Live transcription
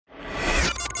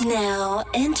Now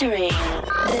entering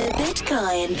the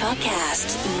Bitcoin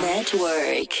Podcast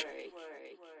Network.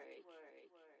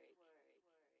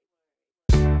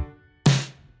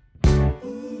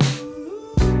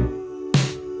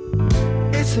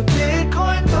 It's a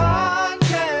Bitcoin podcast.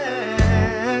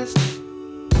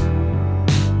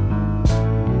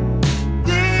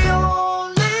 The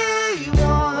only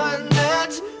one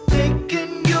that's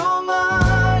making your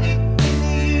money is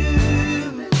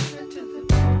you. Listen to the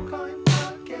Bitcoin podcast.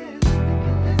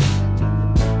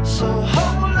 So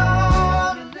hold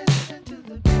on and listen to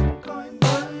the Bitcoin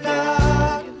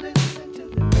podcast. Listen to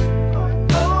the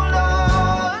Bitcoin. Hold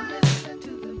on, listen to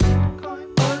the Bitcoin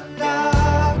podcast.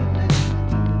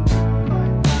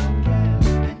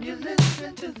 And you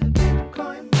listen to the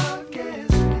Bitcoin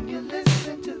podcast. And you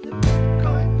listen to the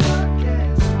Bitcoin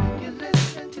podcast. And you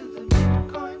listen to the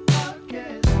Bitcoin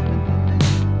podcast.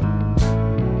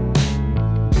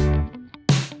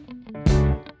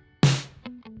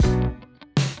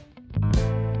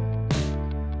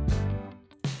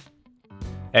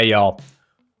 Hey, y'all.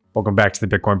 Welcome back to the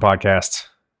Bitcoin Podcast,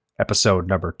 episode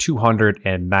number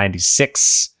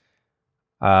 296.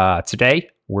 Today,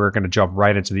 we're going to jump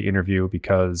right into the interview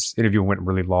because the interview went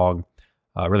really long,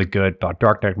 really good about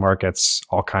darknet markets,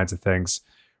 all kinds of things.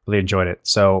 Really enjoyed it.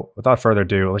 So without further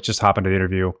ado, let's just hop into the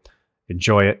interview,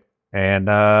 enjoy it, and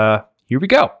here we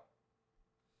go.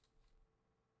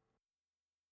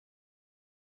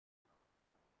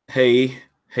 Hey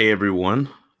everyone.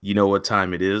 You know what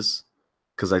time it is?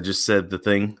 Because I just said the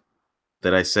thing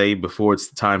that I say before it's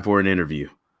time for an interview.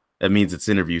 That means it's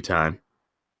interview time.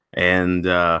 And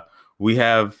we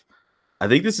have, I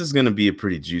think this is going to be a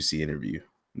pretty juicy interview.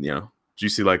 You know,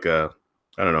 juicy like a,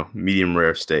 I don't know, medium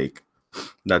rare steak.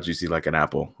 Not juicy like an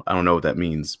apple. I don't know what that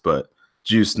means, but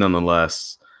juice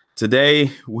nonetheless.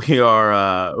 Today we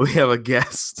have a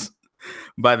guest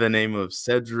by the name of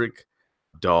Cedric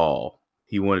Dahl.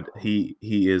 He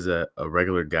is a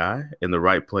regular guy in the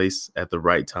right place at the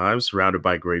right time, surrounded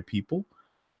by great people,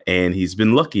 and he's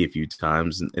been lucky a few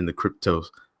times in the crypto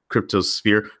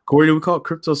sphere. Corey, do we call it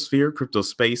crypto sphere, crypto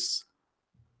space,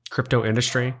 Crypto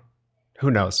industry?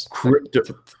 Who knows? crypto?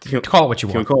 Call it what you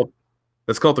want.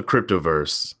 Let's call it the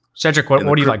cryptoverse. Cedric, in the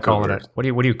what do you like calling cryptoverse.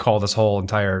 it? What do you call this whole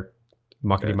entire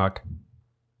muckety muck?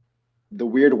 The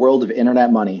weird world of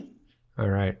internet money. All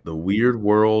right. The weird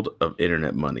world of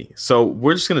internet money. So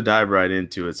we're just gonna dive right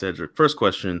into it, Cedric. First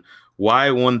question: why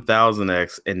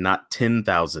 1000x and not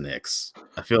 10,000x?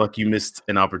 I feel like you missed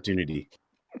an opportunity.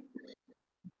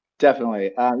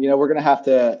 Definitely. We're gonna have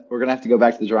to go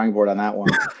back to the drawing board on that one.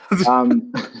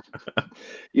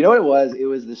 You know what it was? It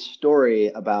was this story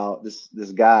about this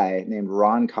guy named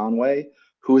Ron Conway,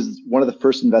 who was one of the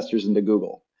first investors into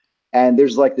Google. And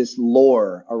there's like this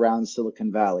lore around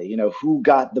Silicon Valley, you know, who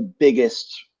got the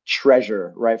biggest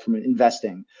treasure, right, from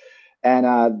investing. And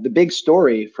the big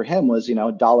story for him was, you know,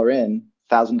 $1 in,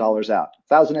 $1,000 out,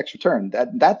 1000x return.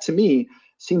 That to me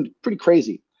seemed pretty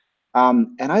crazy.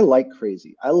 And I like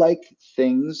crazy. I like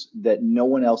things that no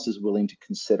one else is willing to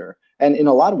consider. And in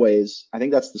a lot of ways, I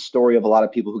think that's the story of a lot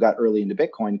of people who got early into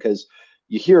Bitcoin, because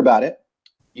you hear about it,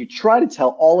 you try to tell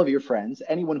all of your friends,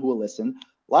 anyone who will listen.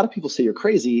 A lot of people say you're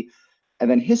crazy, and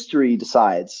then history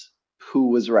decides who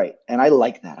was right. And I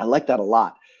like that. I like that a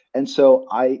lot. And so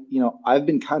I've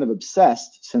been kind of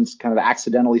obsessed since kind of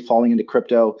accidentally falling into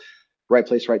crypto, right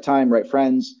place, right time, right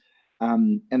friends.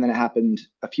 And then it happened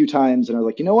a few times, and I was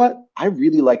like, you know what? I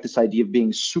really like this idea of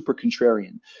being super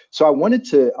contrarian. So I wanted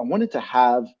to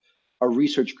have a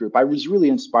research group. I was really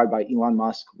inspired by Elon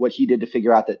Musk, what he did to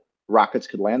figure out that rockets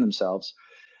could land themselves.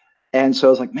 And so I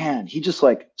was like, man, he just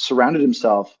like surrounded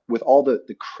himself with all the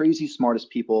crazy smartest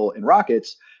people in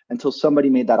rockets until somebody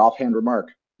made that offhand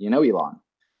remark, you know, Elon,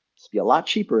 it'd be a lot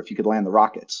cheaper if you could land the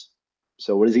rockets.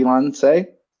 So what does Elon say?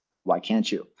 Why can't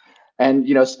you? And,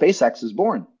 you know, SpaceX is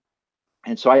born.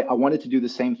 And so I wanted to do the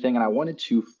same thing. And I wanted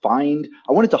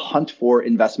to hunt for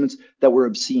investments that were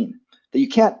obscene, that you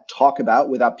can't talk about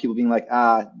without people being like,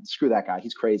 screw that guy,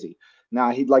 he's crazy.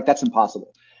 Nah, that's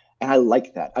impossible. And I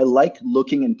like that. I like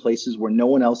looking in places where no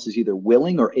one else is either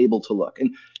willing or able to look.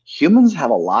 And humans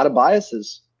have a lot of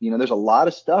biases. You know, there's a lot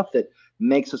of stuff that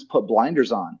makes us put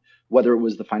blinders on, whether it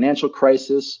was the financial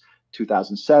crisis,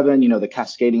 2007, you know, the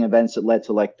cascading events that led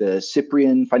to like the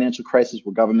Cyprian financial crisis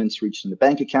where governments reached into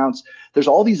bank accounts. There's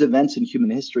all these events in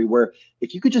human history where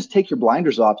if you could just take your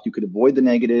blinders off, you could avoid the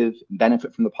negative,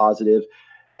 benefit from the positive.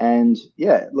 And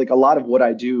yeah, like a lot of what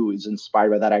I do is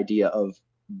inspired by that idea of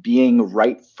being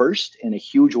right first in a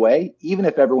huge way, even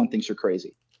if everyone thinks you're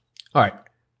crazy. All right.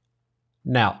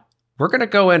 Now, we're going to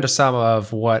go into some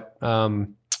of what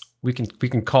we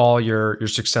can call your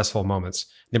successful moments.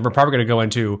 Then we're probably going to go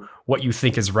into what you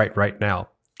think is right now,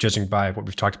 judging by what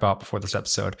we've talked about before this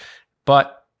episode.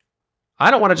 But I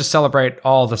don't want to just celebrate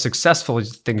all the successful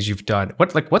things you've done.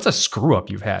 What's a screw up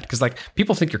you've had? Because like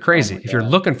people think you're crazy. If you're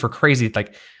looking for crazy,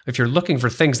 like if you're looking for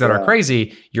things that are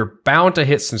crazy, you're bound to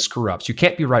hit some screw ups. You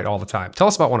can't be right all the time. Tell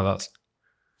us about one of those.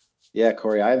 Yeah,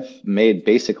 Corey, I've made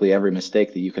basically every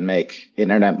mistake that you can make in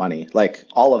internet money, like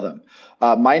all of them.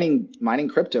 Mining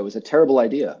crypto is a terrible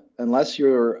idea. Unless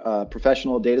you're a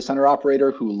professional data center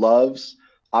operator who loves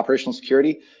operational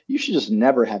security, you should just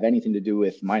never have anything to do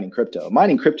with mining crypto.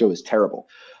 Mining crypto is terrible.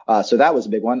 So that was a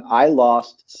big one. I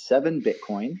lost 7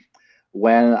 Bitcoin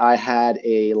when I had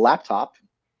a laptop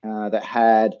that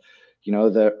had,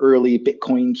 the early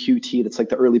Bitcoin QT. That's like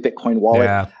the early Bitcoin wallet.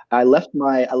 Yeah. I left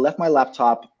my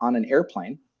laptop on an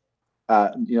airplane.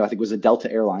 I think it was a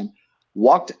Delta airline.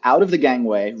 Walked out of the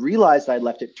gangway, realized I'd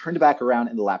left it, turned it back around,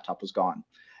 and the laptop was gone.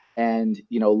 And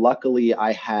luckily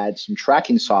I had some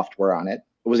tracking software on it.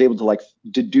 I was able to like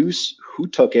deduce who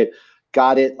took it,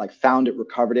 got it, like found it,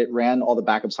 recovered it, ran all the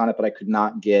backups on it, but I could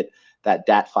not get that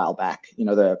DAT file back.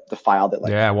 The file that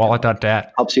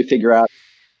wallet.dat helps you figure out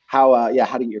how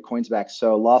to get your coins back.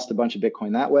 So lost a bunch of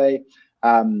Bitcoin that way.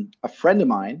 A friend of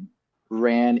mine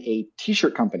ran a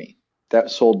t-shirt company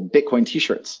that sold Bitcoin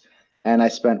t-shirts. And I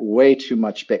spent way too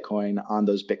much Bitcoin on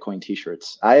those Bitcoin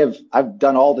t-shirts. I've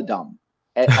done all the dumb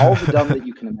that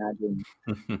you can imagine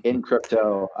in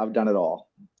crypto. I've done it all.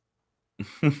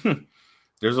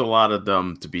 There's a lot of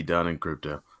dumb to be done in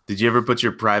crypto. Did you ever put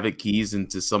your private keys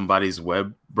into somebody's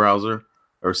web browser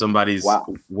or somebody's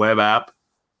web app?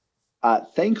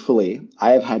 Thankfully, I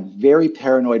have had very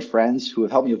paranoid friends who have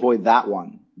helped me avoid that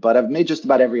one, but I've made just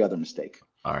about every other mistake.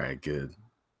 All right, good.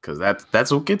 Because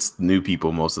that's what gets new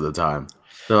people most of the time.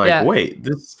 They're like, wait,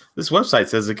 this website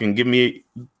says it can give me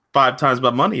 5 times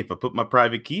my money if I put my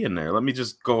private key in there. Let me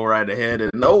just go right ahead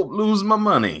and lose my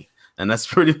money. And that's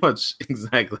pretty much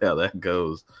exactly how that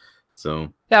goes.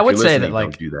 So yeah, I would say that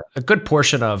like a good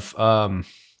portion of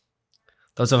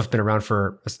those of us have been around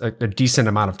for a decent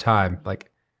amount of time.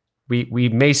 Like we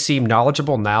may seem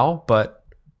knowledgeable now, but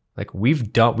like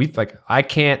I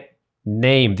can't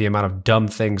name the amount of dumb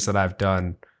things that I've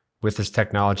done with this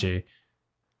technology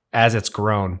as it's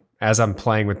grown, as I'm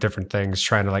playing with different things,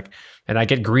 trying to and I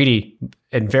get greedy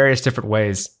in various different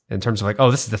ways in terms of like, oh,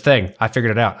 this is the thing. I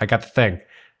figured it out. I got the thing.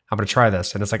 I'm going to try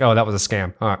this. And it's like, oh, that was a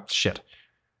scam. Oh, shit.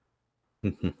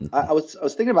 I was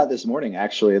thinking about this morning,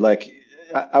 actually. Like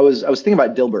I was thinking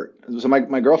about Dilbert. So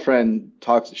my girlfriend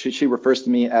talks, she refers to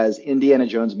me as Indiana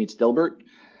Jones meets Dilbert.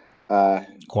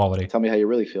 Quality. Tell me how you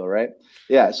really feel, right?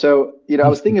 Yeah. So, I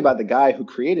was thinking about the guy who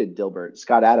created Dilbert,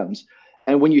 Scott Adams.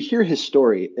 And when you hear his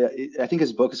story, I think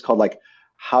his book is called like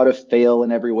How to Fail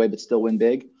in Every Way But Still Win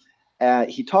Big.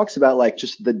 He talks about like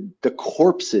just the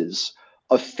corpses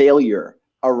of failure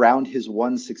around his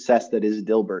one success that is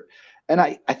Dilbert. And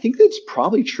I think that's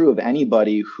probably true of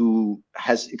anybody who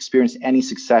has experienced any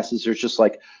successes. There's just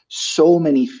like so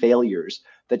many failures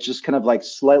that just kind of like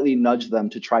slightly nudge them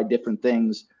to try different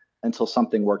things until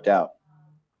something worked out.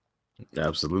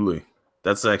 Absolutely.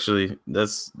 That's actually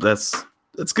that's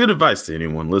good advice to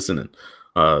anyone listening.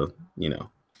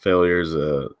 Failure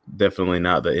is definitely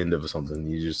not the end of something.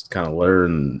 You just kind of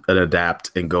learn and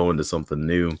adapt and go into something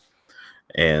new.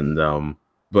 And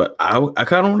but I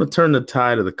kind of want to turn the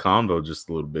tide of the convo just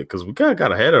a little bit because we kind of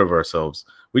got ahead of ourselves.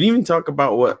 We didn't even talk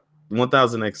about what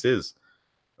 1000X is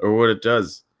or what it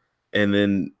does. And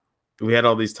then we had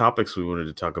all these topics we wanted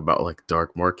to talk about, like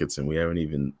dark markets, and we haven't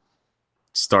even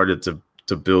started to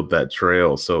build that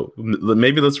trail. So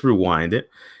maybe let's rewind it.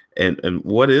 And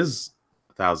what is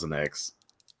 1000X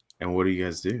and what do you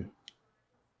guys do?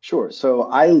 Sure. So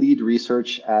I lead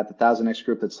research at the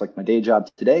 1000XGroup. That's like my day job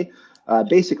today.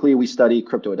 Basically, we study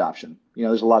crypto adoption.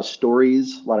 There's a lot of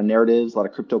stories, a lot of narratives, a lot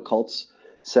of crypto cults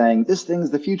saying this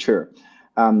thing's the future.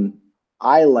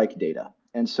 I like data.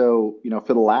 And so,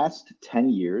 for the last 10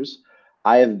 years,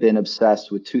 I have been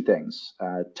obsessed with 2 things,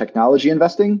 technology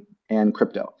investing and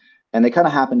crypto. And they kind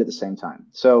of happened at the same time.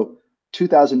 So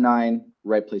 2009,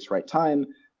 right place, right time.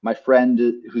 My friend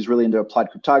who's really into applied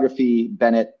cryptography,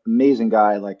 Bennett, amazing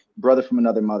guy, like brother from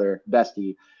another mother,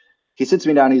 bestie. He sits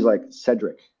me down. He's like,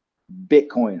 Cedric,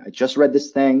 Bitcoin. I just read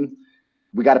this thing.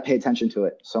 We got to pay attention to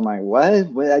it. So I'm like, what?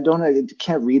 I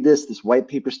can't read this. This white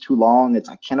paper's too long.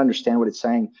 I can't understand what it's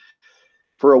saying.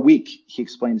 For a week, he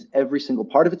explains every single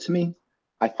part of it to me.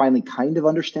 I finally kind of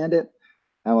understand it.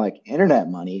 I'm like, internet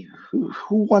money? Who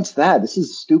wants that? This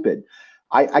is stupid.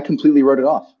 I completely wrote it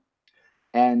off.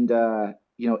 And,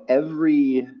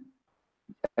 every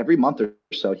month or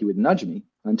so, he would nudge me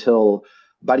until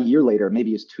about a year later,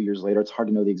 maybe it's 2 years later, it's hard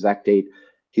to know the exact date.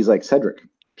 He's like, Cedric,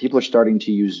 people are starting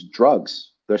to use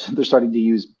drugs. They're starting to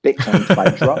use Bitcoin to buy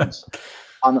drugs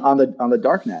on the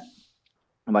dark net.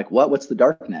 I'm like, what? What's the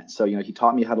dark net? So, he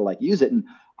taught me how to like use it. And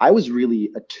I was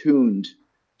really attuned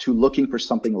to looking for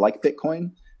something like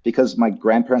Bitcoin because my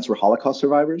grandparents were Holocaust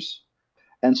survivors.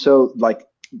 And so like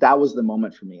that was the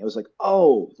moment for me. I was like,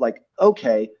 oh, like,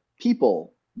 okay,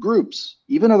 people, groups,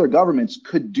 even other governments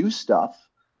could do stuff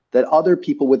that other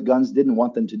people with guns didn't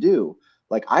want them to do.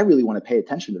 Like, I really want to pay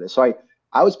attention to this. So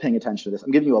I was paying attention to this.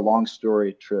 I'm giving you a long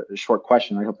story, a short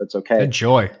question. I hope that's okay.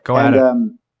 Enjoy. Go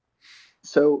ahead.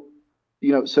 So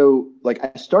like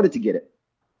I started to get it.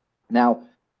 Now,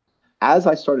 as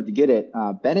I started to get it,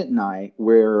 Bennett and I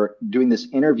were doing this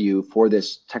interview for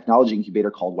this technology incubator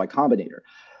called Y Combinator.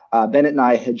 Bennett and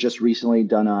I had just recently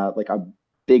done a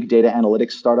big data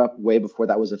analytics startup way before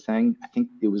that was a thing. I think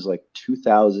it was like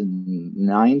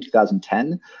 2009,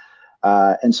 2010.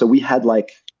 And so we had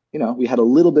we had a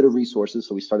little bit of resources.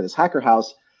 So we started this hacker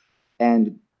house,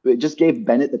 and it just gave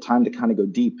Bennett the time to kind of go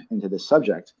deep into this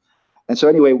subject. And so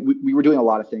anyway, we were doing a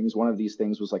lot of things. One of these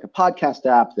things was like a podcast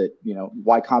app that,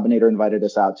 Y Combinator invited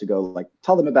us out to go like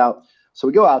tell them about. So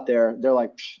we go out there, they're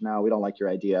like, no, we don't like your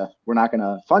idea. We're not going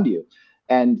to fund you.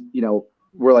 And,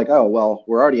 we're like, oh, well,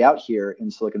 we're already out here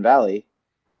in Silicon Valley.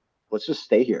 Let's just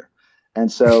stay here.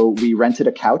 And so we rented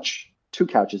a couch, 2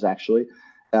 couches actually,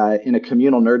 in a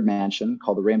communal nerd mansion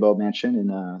called the Rainbow Mansion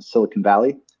in Silicon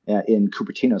Valley, in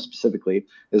Cupertino specifically.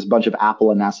 There's a bunch of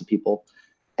Apple and NASA people.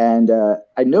 And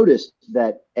I noticed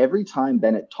that every time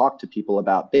Bennett talked to people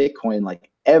about Bitcoin, like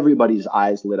everybody's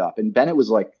eyes lit up. And Bennett was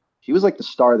like, he was like the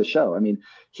star of the show. I mean,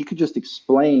 he could just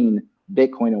explain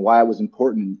Bitcoin and why it was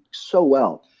important so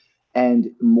well.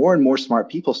 And more smart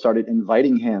people started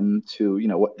inviting him to,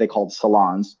 what they called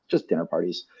salons, just dinner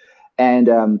parties. And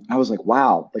I was like,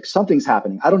 wow, like something's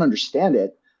happening. I don't understand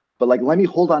it, but like, let me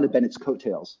hold on to Bennett's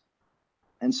coattails.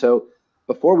 And so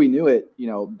before we knew it,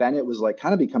 Bennett was like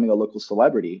kind of becoming a local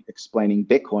celebrity explaining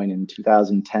Bitcoin in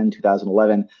 2010,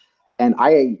 2011. And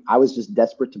I was just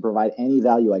desperate to provide any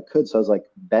value I could. So I was like,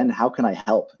 Ben, how can I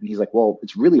help? And he's like, well,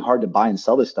 it's really hard to buy and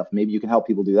sell this stuff. Maybe you can help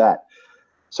people do that.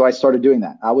 So I started doing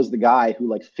that. I was the guy who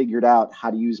like figured out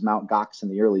how to use Mt. Gox in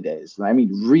the early days. I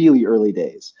mean, really early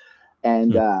days.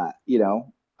 And,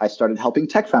 I started helping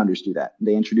tech founders do that.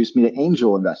 They introduced me to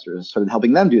angel investors. I started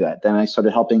helping them do that. Then I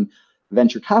started helping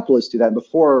venture capitalists do that.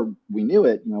 Before we knew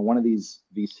it, one of these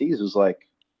VCs was like,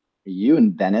 you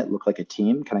and Bennett look like a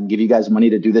team. Can I give you guys money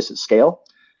to do this at scale?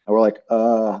 And we're like,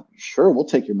 sure, we'll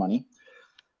take your money.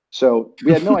 So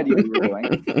we had no idea what we were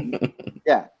doing.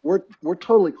 Yeah, we're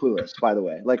totally clueless, by the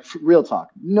way. Like real talk,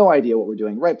 no idea what we're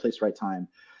doing. Right place, right time.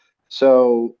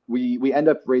 So we end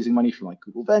up raising money from like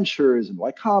Google Ventures and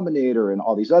Y Combinator and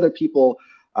all these other people.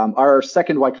 Our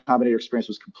second Y Combinator experience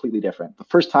was completely different. The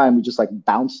first time we just like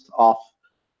bounced off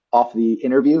the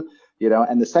interview,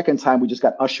 and the second time we just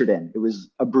got ushered in. It was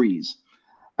a breeze.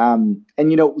 And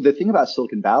the thing about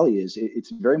Silicon Valley is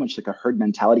it's very much like a herd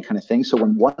mentality kind of thing. So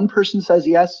when one person says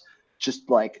yes, just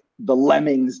like the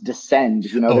lemmings descend.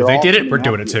 Oh, they did it. We're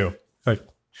doing it too.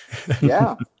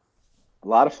 Yeah, a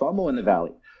lot of FOMO in the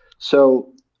Valley.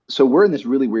 So we're in this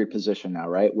really weird position now,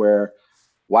 right? Where,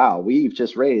 wow, we've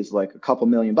just raised like a couple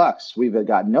 $1,000,000. We've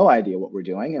got no idea what we're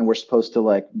doing, and we're supposed to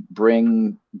like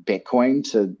bring Bitcoin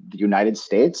to the United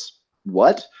States.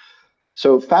 What?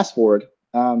 So fast forward,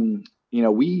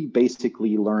 we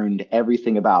basically learned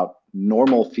everything about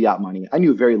normal fiat money. I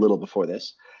knew very little before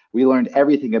this. We learned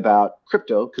everything about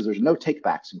crypto because there's no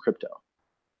takebacks in crypto.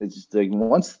 It's just like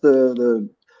once the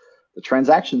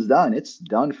transaction's done, it's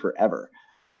done forever.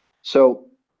 So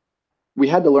we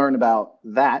had to learn about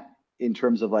that in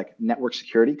terms of like network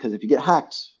security, because if you get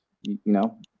hacked,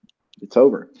 it's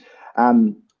over.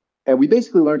 And we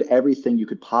basically learned everything you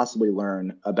could possibly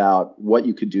learn about what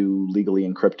you could do legally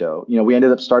in crypto. We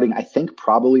ended up starting, I think,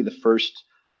 probably the first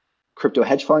crypto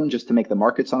hedge fund just to make the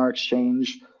markets on our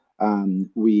exchange.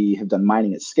 We have done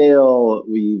mining at scale.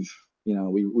 We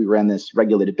ran this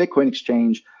regulated Bitcoin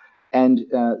exchange. And,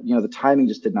 the timing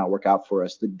just did not work out for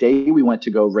us. The day we went to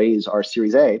go raise our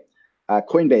Series A,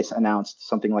 Coinbase announced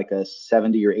something like a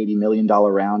 $70 or $80 million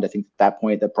round. I think at that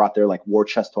point that brought their like war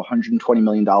chest to $120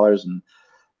 million. And,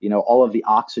 all of the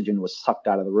oxygen was sucked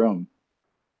out of the room.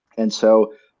 And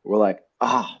so we're like,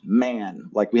 man,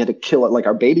 like we had to kill it. Like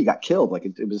our baby got killed. Like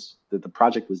it was, the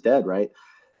project was dead. Right.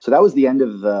 So that was the end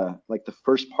of the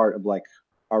first part of like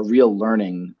our real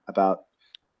learning about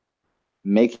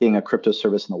making a crypto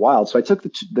service in the wild. So I took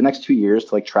the next 2 years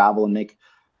to like travel and make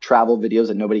travel videos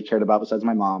that nobody cared about besides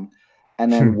my mom.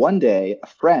 And then one day a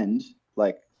friend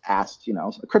like asked,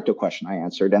 a crypto question. I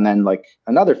answered, and then like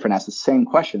another friend asked the same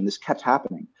question. This kept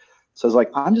happening. So I was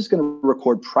like, I'm just going to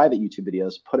record private YouTube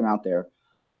videos, put them out there,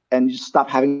 and just stop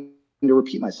having to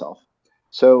repeat myself.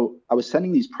 So I was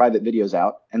sending these private videos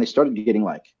out, and they started getting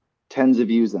like tens of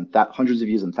views and hundreds of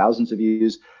views and thousands of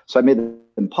views. So I made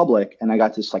them public, and I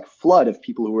got this like flood of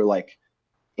people who were like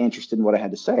interested in what I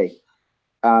had to say.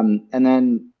 And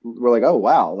then we're like, oh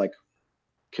wow, like,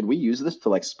 could we use this to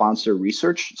like sponsor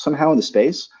research somehow in the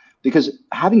space? Because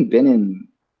having been in,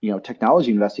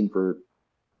 technology investing for,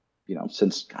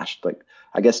 since like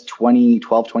I guess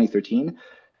 2012, 2013,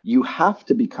 you have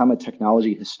to become a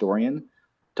technology historian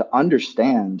to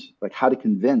understand like how to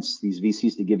convince these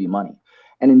VCs to give you money.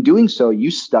 And in doing so,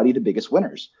 you study the biggest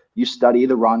winners. You study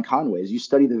the Ron Conways. You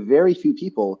study the very few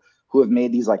people who have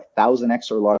made these like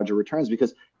 1,000x or larger returns,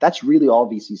 because that's really all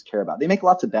VCs care about. They make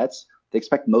lots of bets. They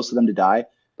expect most of them to die,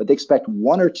 but they expect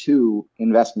one or two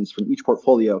investments from each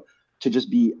portfolio to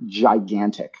just be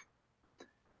gigantic.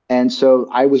 And so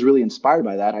I was really inspired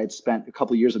by that. I had spent a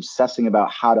couple of years obsessing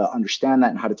about how to understand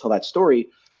that and how to tell that story.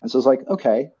 And so I was like,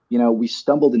 okay, we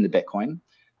stumbled into Bitcoin.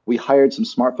 We hired some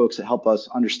smart folks to help us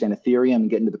understand Ethereum and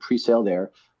get into the pre-sale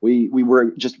there. We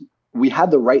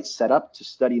had the right setup to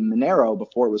study Monero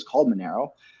before it was called Monero.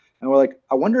 And we're like,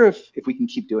 I wonder if we can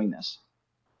keep doing this.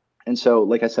 And so,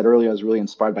 like I said earlier, I was really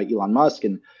inspired by Elon Musk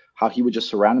and how he would just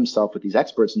surround himself with these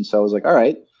experts. And so I was like, all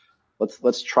right,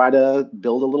 let's try to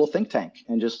build a little think tank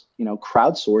and just,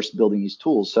 crowdsource building these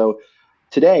tools. So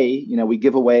today, we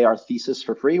give away our thesis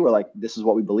for free. We're like, this is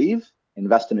what we believe.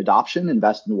 Invest in adoption,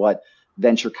 invest in what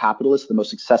venture capitalists, the most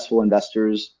successful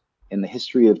investors in the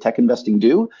history of tech investing,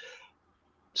 do.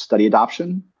 Study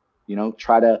adoption,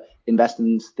 try to invest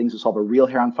in things that solve a real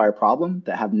hair on fire problem,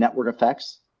 that have network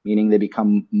effects, meaning they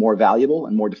become more valuable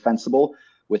and more defensible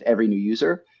with every new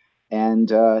user. And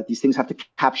these things have to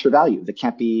capture value. They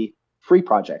can't be free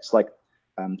projects like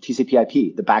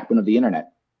TCP/IP, the backbone of the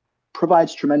internet,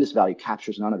 provides tremendous value,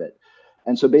 captures none of it.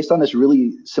 And so based on this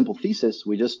really simple thesis,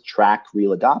 we just track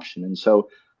real adoption. And so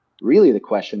really the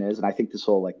question is, and I think this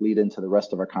will like lead into the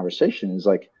rest of our conversation, is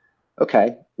like,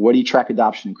 okay, what do you track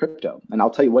adoption in crypto? And I'll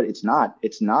tell you what, it's not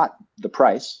the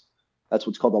price. That's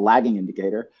what's called the lagging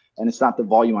indicator. And it's not the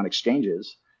volume on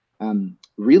exchanges.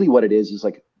 Really what it is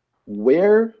like,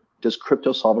 where does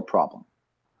crypto solve a problem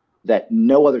that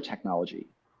no other technology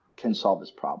can solve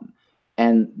this problem?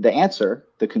 And the answer,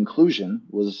 the conclusion,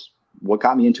 was what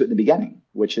got me into it in the beginning,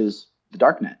 which is the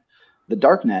darknet. The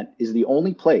darknet is the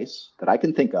only place that I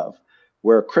can think of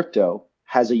where crypto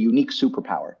has a unique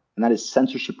superpower, and that is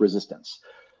censorship resistance.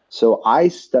 So I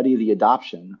study the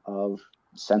adoption of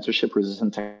censorship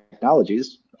resistant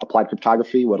technologies, applied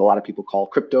cryptography, what a lot of people call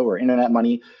crypto or internet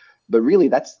money. But really,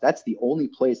 that's the only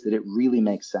place that it really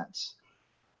makes sense.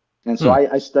 And so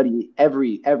I study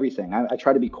everything. I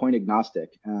try to be coin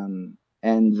agnostic.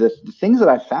 And the things that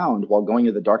I found while going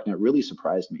to the darknet really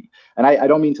surprised me. And I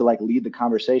don't mean to like lead the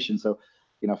conversation, so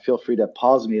feel free to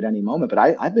pause me at any moment. But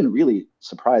I've been really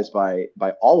surprised by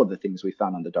all of the things we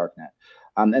found on the darknet.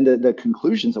 And the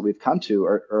conclusions that we've come to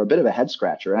are a bit of a head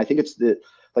scratcher. And I think it's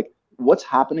what's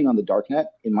happening on the darknet,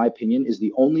 in my opinion, is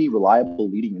the only reliable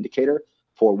leading indicator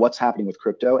for what's happening with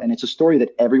crypto. And it's a story that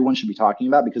everyone should be talking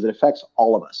about because it affects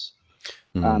all of us.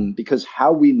 Because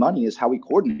how we money is how we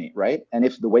coordinate, right? And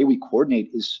if the way we coordinate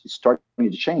is starting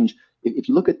to change, if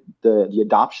you look at the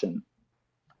adoption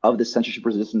of this censorship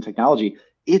resistant technology,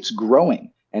 it's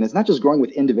growing. And it's not just growing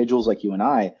with individuals like you and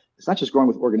I. It's not just growing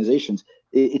with organizations.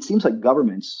 It seems like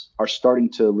governments are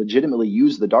starting to legitimately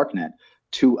use the darknet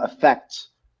to affect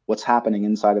what's happening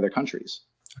inside of their countries.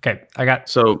 Okay,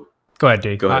 go ahead,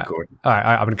 D. Go ahead, Gordon. All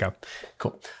right, I'm gonna go.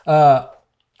 Cool.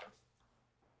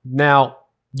 Now,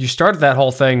 you started that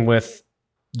whole thing with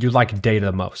you like data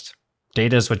the most.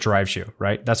 Data is what drives you,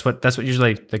 right? That's what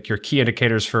usually like your key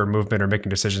indicators for movement or making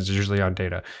decisions is usually on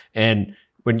data. And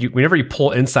whenever you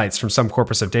pull insights from some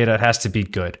corpus of data, it has to be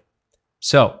good.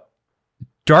 So,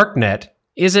 darknet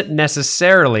isn't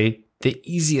necessarily the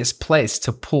easiest place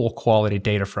to pull quality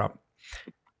data from.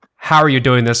 How are you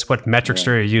doing this? What metrics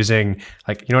are you using?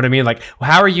 Like, you know what I mean? Like,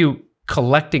 how are you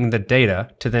collecting the data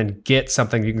to then get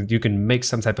something you can make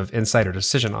some type of insight or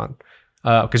decision on?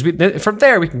 Because from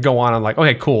there we can go on like,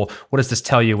 okay, cool. What does this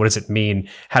tell you? What does it mean?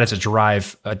 How does it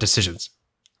drive decisions?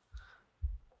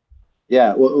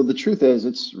 Yeah, well, the truth is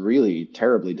it's really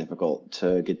terribly difficult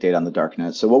to get data on the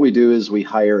darknet. So what we do is we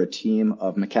hire a team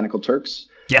of mechanical Turks.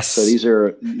 Yes. So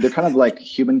they're kind of like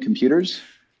human computers.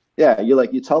 Yeah,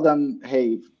 you tell them,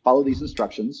 hey, follow these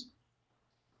instructions,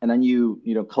 and then you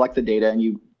collect the data, and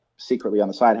you secretly on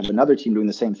the side have another team doing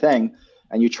the same thing,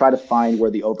 and you try to find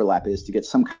where the overlap is to get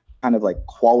some kind of like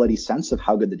quality sense of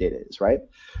how good the data is, right?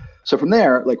 So from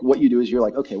there, like what you do is you're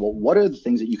like, okay, well, what are the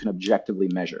things that you can objectively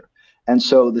measure? And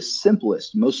so the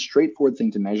simplest, most straightforward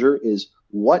thing to measure is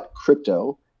what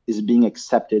crypto is being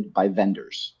accepted by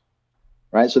vendors,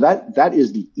 right? So that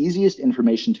is the easiest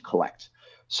information to collect.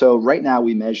 So right now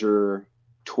we measure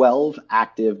 12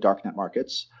 active darknet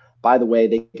markets. By the way,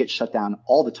 they get shut down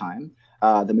all the time.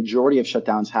 The majority of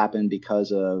shutdowns happen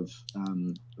because of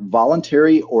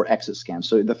voluntary or exit scams.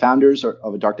 So the founders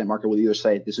of a darknet market will either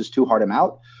say, this is too hard, I'm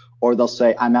out, or they'll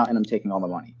say, I'm out and I'm taking all the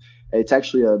money. It's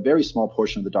actually a very small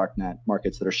portion of the darknet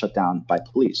markets that are shut down by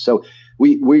police. So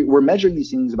we're measuring these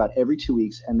things about every 2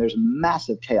 weeks, and there's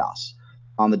massive chaos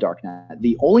on the darknet.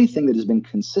 The only thing that has been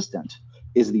consistent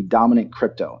is the dominant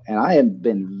crypto. And I have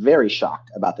been very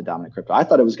shocked about the dominant crypto. I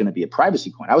thought it was going to be a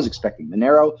privacy coin. I was expecting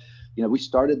Monero. We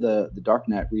started the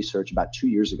darknet research about 2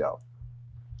 years ago.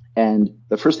 And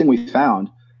the first thing we found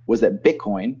was that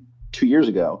Bitcoin 2 years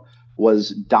ago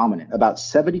was dominant. About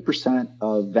 70%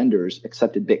 of vendors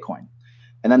accepted Bitcoin.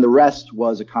 And then the rest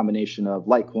was a combination of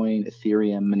Litecoin,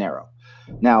 Ethereum, Monero.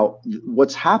 Now,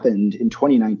 what's happened in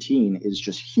 2019 is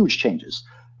just huge changes.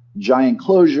 Giant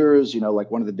closures,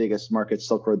 like one of the biggest markets,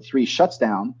 Silk Road 3, shuts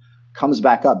down, comes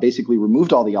back up, basically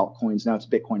removed all the altcoins. Now it's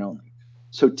Bitcoin only.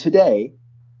 So today,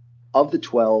 of the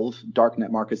 12 darknet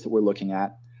markets that we're looking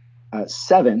at,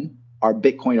 7 are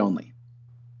Bitcoin only,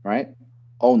 right?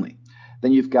 Only.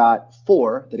 Then you've got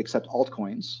 4 that accept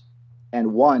altcoins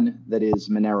and 1 that is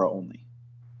Monero only.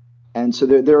 And so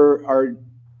there are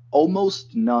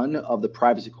almost none of the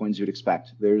privacy coins you'd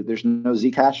expect. There's no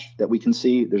Zcash that we can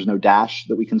see. There's no Dash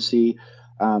that we can see.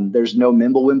 There's no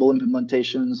Mimblewimble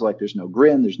implementations, like there's no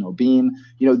Grin, there's no Beam.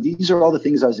 These are all the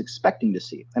things I was expecting to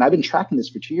see. And I've been tracking this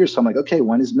for 2 years. So I'm like, okay,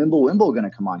 when is Mimblewimble going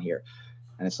to come on here?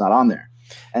 And it's not on there.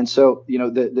 And so,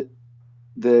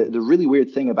 the really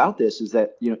weird thing about this is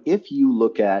that, if you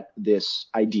look at this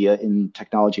idea in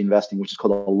technology investing, which is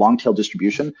called a long tail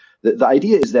distribution, the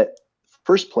idea is that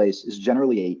first place is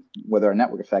generally whether our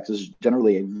network effects is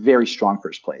generally a very strong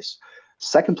first place.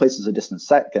 Second place is a distant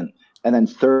second. And then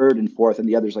third and fourth and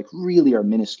the others like really are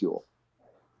minuscule.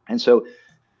 And so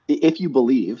if you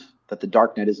believe that the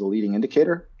darknet is a leading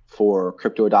indicator for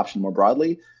crypto adoption more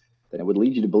broadly, then it would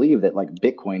lead you to believe that like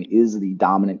Bitcoin is the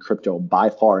dominant crypto by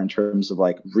far in terms of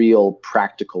like real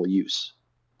practical use.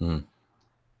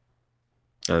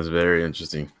 That's very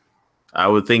interesting. I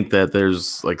would think that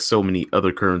there's like so many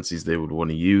other currencies they would want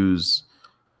to use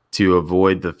to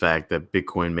avoid the fact that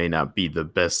Bitcoin may not be the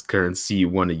best currency you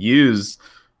want to use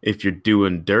if you're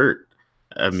doing dirt.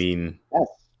 I mean,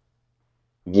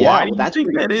 Yes. why do you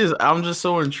think that is? I'm just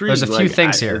so intrigued. There's a few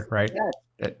things here, right?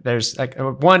 Yeah. There's like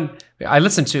one, I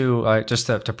listened to, just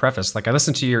to preface, like I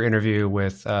listened to your interview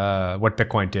with What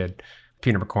Bitcoin Did,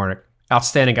 Peter McCormick.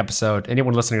 Outstanding episode.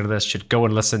 Anyone listening to this should go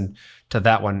and listen to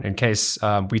that one in case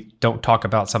we don't talk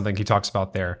about something he talks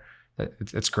about there.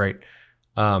 It's great.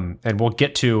 And we'll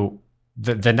get to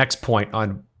the next point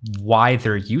on why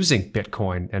they're using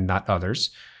Bitcoin and not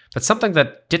others. But something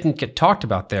that didn't get talked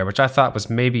about there, which I thought was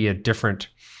maybe a different,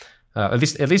 at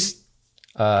least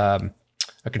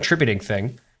a contributing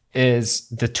thing, is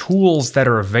the tools that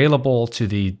are available to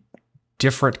the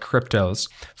different cryptos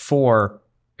for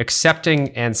accepting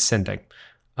and sending.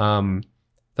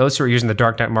 Those who are using the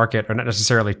darknet market are not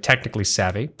necessarily technically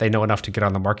savvy. They know enough to get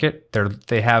on the market.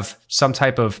 They have some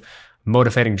type of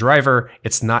motivating driver.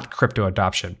 It's not crypto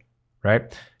adoption,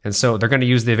 right? And so they're going to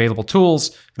use the available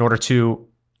tools in order to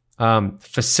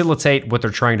facilitate what they're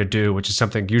trying to do, which is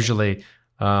something usually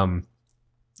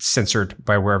censored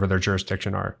by wherever their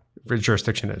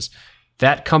jurisdiction is.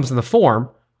 That comes in the form,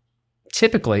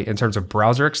 typically in terms of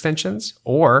browser extensions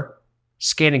or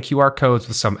scanning QR codes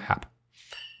with some app,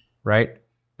 right?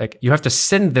 Like you have to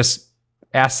send this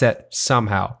asset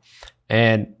somehow.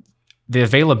 And the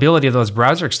availability of those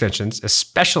browser extensions,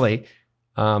 especially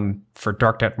for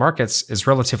darknet markets, is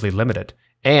relatively limited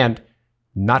and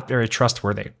not very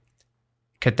trustworthy.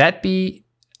 Could that be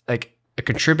like a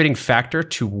contributing factor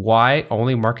to why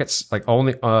only markets, like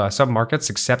only some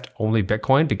markets accept only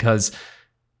Bitcoin? Because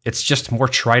it's just more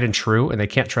tried and true and they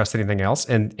can't trust anything else.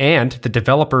 And the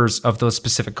developers of those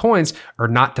specific coins are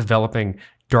not developing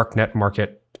darknet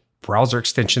market browser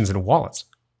extensions and wallets.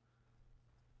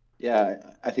 Yeah,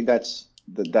 I think that's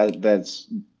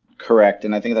correct.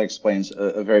 And I think that explains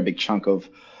a very big chunk of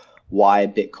why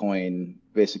Bitcoin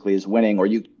basically is winning, or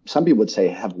some people would say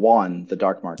have won the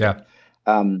dark market.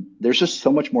 Yeah. There's just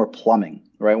so much more plumbing,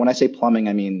 right? When I say plumbing,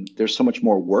 I mean there's so much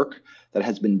more work that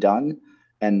has been done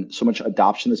and so much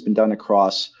adoption that's been done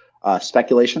across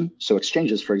speculation. So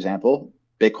exchanges, for example,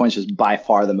 Bitcoin's just by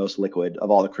far the most liquid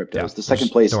of all the cryptos. Yeah, The second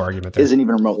there's place no argument there. isn't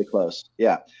even remotely close.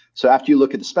 Yeah. So after you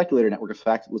look at the speculator network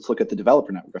effect, let's look at the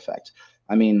developer network effect.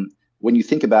 I mean, when you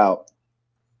think about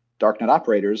darknet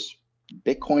operators,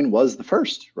 Bitcoin was the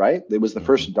first, right? It was the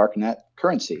first darknet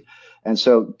currency. And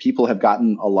so people have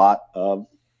gotten a lot of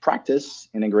practice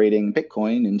integrating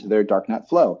Bitcoin into their darknet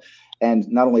flow. And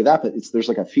not only that, but there's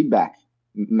like a feedback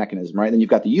mechanism, right? Then you've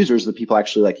got the users, the people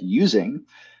actually like using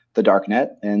the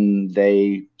darknet, and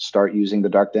they start using the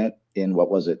darknet in,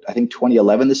 what was it? I think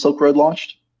 2011, the Silk Road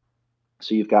launched.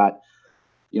 So you've got,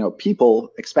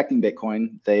 people expecting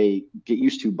Bitcoin, they get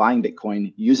used to buying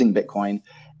Bitcoin, using Bitcoin.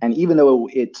 And even though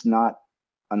it's not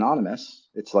anonymous,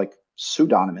 it's like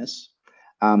pseudonymous,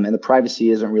 and the privacy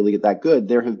isn't really that good,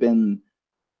 there have been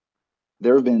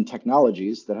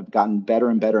technologies that have gotten better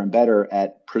and better and better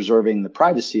at preserving the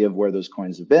privacy of where those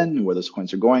coins have been and where those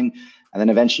coins are going. And then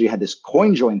eventually you had this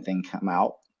CoinJoin thing come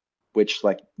out, which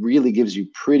like really gives you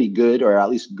pretty good, or at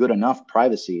least good enough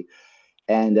privacy.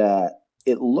 And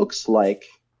it looks like,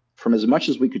 from as much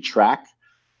as we could track,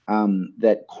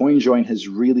 that CoinJoin has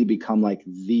really become like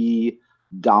the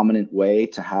dominant way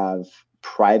to have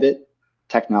private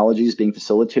technologies being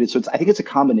facilitated. So I think it's a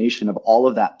combination of all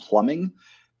of that plumbing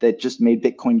that just made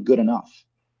Bitcoin good enough,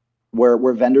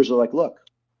 where vendors are like, look,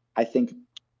 I think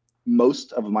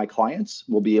most of my clients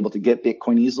will be able to get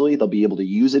Bitcoin easily. They'll be able to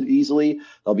use it easily.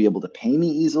 They'll be able to pay me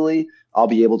easily. I'll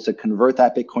be able to convert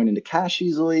that Bitcoin into cash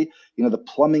easily. The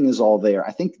plumbing is all there.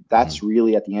 I think that's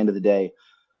really, at the end of the day,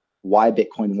 why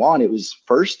Bitcoin won. It was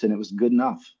first and it was good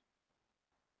enough.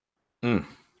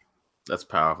 That's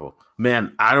powerful,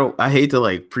 man. I hate to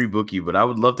like pre-book you, but I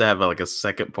would love to have like a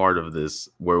second part of this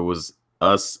where it was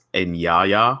us and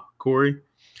Yaya, Corey.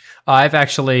 I've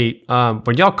actually,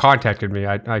 when y'all contacted me,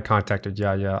 I contacted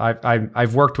Yaya.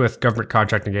 I've worked with government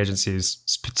contracting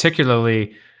agencies,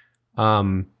 particularly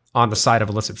on the side of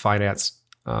illicit finance.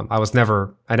 I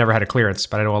never had a clearance,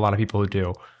 but I know a lot of people who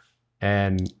do,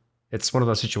 and it's one of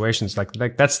those situations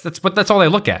like that's all they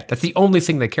look at. That's the only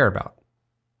thing they care about,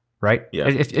 right? Yeah.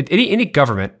 If any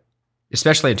government,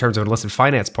 especially in terms of illicit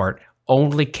finance part,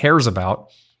 only cares about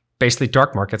basically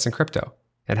dark markets and crypto,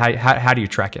 and how do you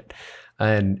track it?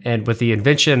 And with the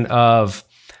invention of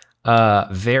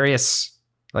various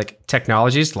like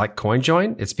technologies like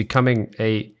CoinJoin, it's becoming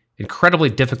a incredibly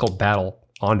difficult battle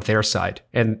on their side.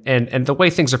 And the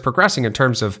way things are progressing in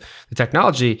terms of the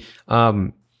technology,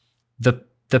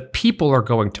 the people are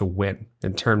going to win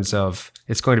in terms of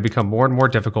it's going to become more and more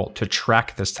difficult to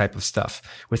track this type of stuff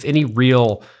with any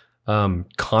real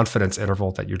confidence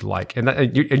interval that you'd like.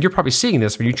 And you're probably seeing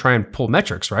this when you try and pull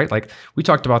metrics, right? Like we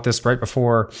talked about this right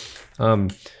before,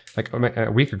 like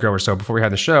a week ago or so before we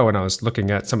had the show, and I was looking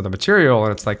at some of the material,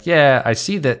 and it's like, yeah, I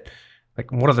see that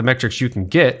like one of the metrics you can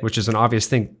get, which is an obvious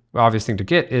thing to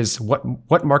get, is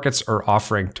what markets are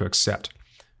offering to accept,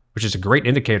 which is a great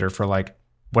indicator for like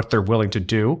what they're willing to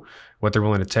do, what they're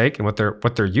willing to take, and what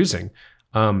they're using.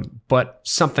 But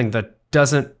something that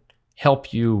doesn't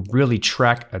help you really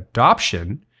track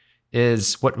adoption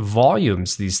is what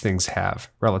volumes these things have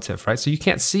relative, right? So you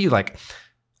can't see like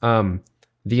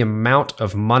the amount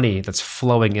of money that's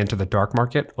flowing into the dark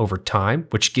market over time,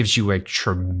 which gives you a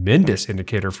tremendous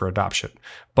indicator for adoption.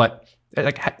 But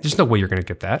like, there's no way you're going to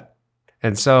get that.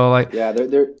 And so like, yeah,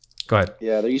 go ahead.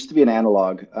 Yeah, there used to be an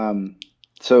analog.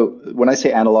 So when I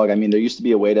say analog, I mean there used to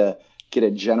be a way to get a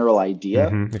general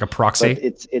idea, like a proxy. but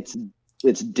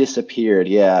it's disappeared,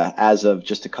 yeah, as of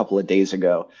just a couple of days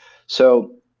ago.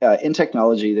 So in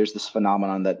technology, there's this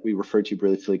phenomenon that we refer to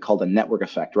briefly called a network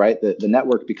effect, right? The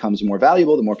network becomes more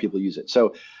valuable the more people use it.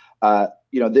 So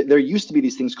there used to be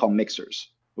these things called mixers,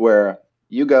 where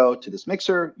you go to this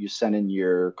mixer, you send in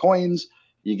your coins,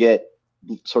 you get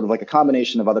sort of like a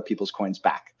combination of other people's coins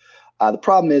back. The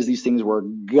problem is these things were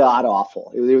god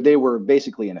awful. They were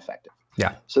basically ineffective.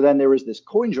 Yeah. So then there was this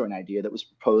CoinJoin idea that was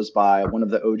proposed by one of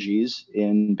the OGs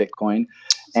in Bitcoin,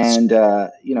 and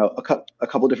a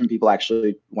couple different people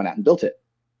actually went out and built it.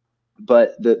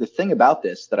 But the thing about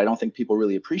this that I don't think people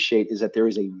really appreciate is that there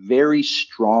is a very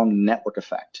strong network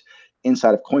effect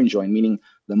inside of CoinJoin, meaning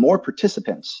the more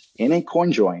participants in a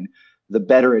CoinJoin, the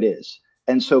better it is.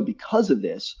 And so because of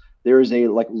this, there is a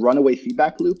like runaway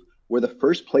feedback loop where the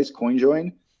first place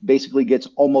CoinJoin basically gets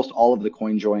almost all of the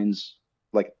CoinJoins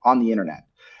like on the internet.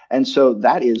 And so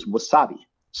that is Wasabi.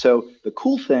 So the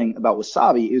cool thing about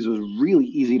Wasabi is it was really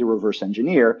easy to reverse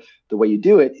engineer. The way you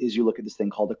do it is you look at this thing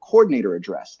called a coordinator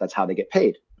address. That's how they get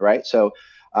paid, right? So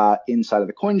inside of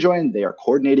the CoinJoin, they are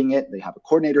coordinating it. They have a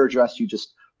coordinator address. You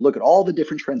just look at all the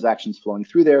different transactions flowing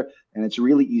through there, and it's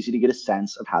really easy to get a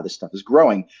sense of how this stuff is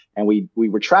growing. And we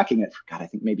were tracking it for, God, I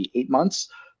think maybe 8 months.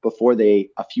 before they,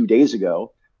 a few days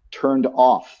ago, turned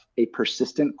off a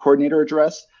persistent coordinator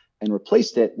address and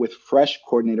replaced it with fresh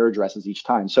coordinator addresses each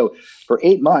time. So for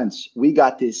 8 months, we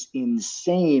got this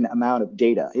insane amount of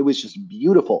data. It was just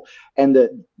beautiful. And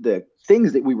the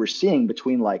things that we were seeing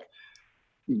between like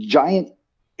giant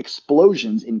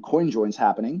explosions in coin joins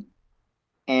happening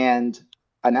and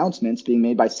announcements being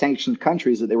made by sanctioned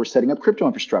countries that they were setting up crypto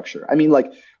infrastructure. I mean,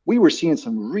 like, we were seeing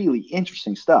some really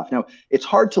interesting stuff. Now, it's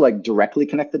hard to like directly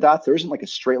connect the dots. There isn't like a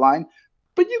straight line,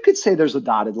 but you could say there's a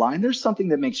dotted line. There's something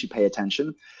that makes you pay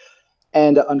attention.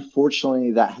 And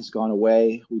unfortunately, that has gone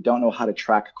away. We don't know how to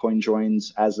track coin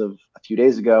joins as of a few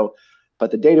days ago,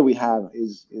 but the data we have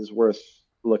is worth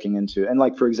looking into. And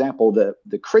like, for example,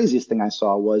 the craziest thing I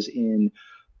saw was in,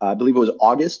 I believe it was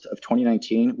August of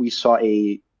 2019, we saw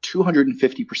a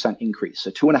 250% increase,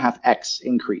 a 2.5x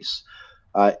increase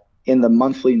in the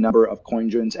monthly number of coin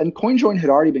joins. And coin join had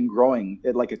already been growing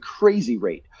at like a crazy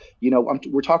rate. You know,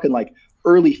 we're talking like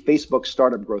early Facebook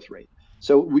startup growth rate.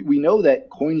 So we know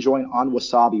that CoinJoin on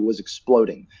Wasabi was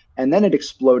exploding, and then it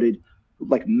exploded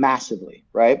like massively,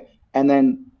 right? And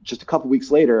then just a couple weeks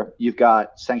later, you've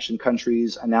got sanctioned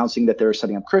countries announcing that they're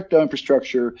setting up crypto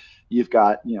infrastructure. You've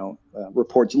got, you know,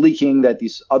 reports leaking that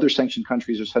these other sanctioned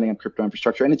countries are setting up crypto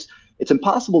infrastructure, and it's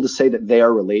impossible to say that they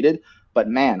are related. But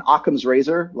man, Occam's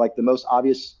razor, like the most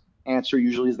obvious answer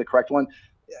usually is the correct one.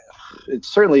 It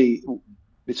certainly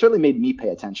made me pay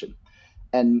attention.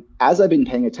 And as I've been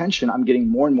paying attention, I'm getting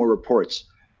more and more reports.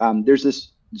 There's this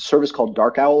service called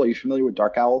Dark Owl. Are you familiar with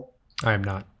Dark Owl? I am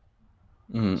not.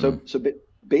 So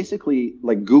basically,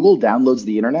 like, Google downloads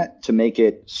the internet to make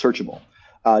it searchable.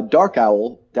 Dark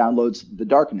Owl downloads the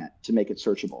darknet to make it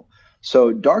searchable.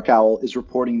 So Dark Owl is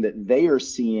reporting that they are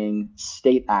seeing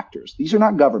state actors. These are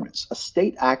not governments. A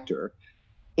state actor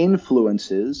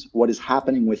influences what is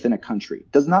happening within a country.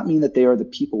 Does not mean that they are the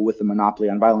people with the monopoly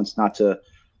on violence, not to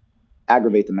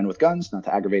aggravate the men with guns, not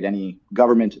to aggravate any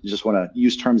government. Just want to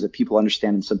use terms that people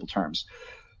understand in simple terms.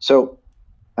 So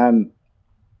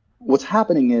what's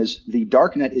happening is the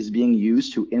darknet is being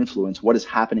used to influence what is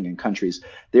happening in countries.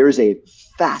 There is a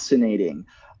fascinating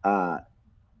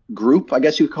group, I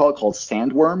guess you'd call it, called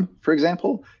Sandworm, for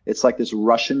example. It's like this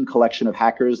Russian collection of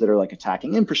hackers that are like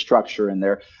attacking infrastructure, and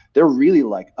they're really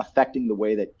like affecting the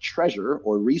way that treasure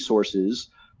or resources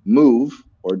move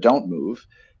or don't move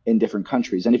in different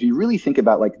countries. And if you really think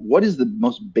about like what is the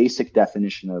most basic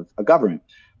definition of a government,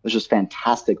 there's this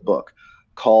fantastic book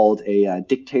called a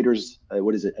dictator's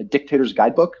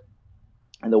guidebook.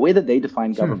 And the way that they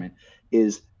define government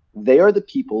is they are the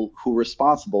people who are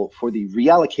responsible for the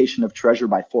reallocation of treasure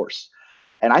by force.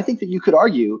 And I think that you could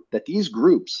argue that these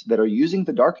groups that are using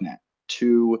the darknet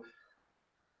to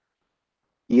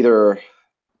either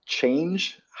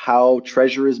change how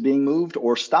treasure is being moved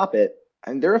or stop it,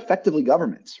 and they're effectively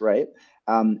governments, right?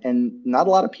 And not a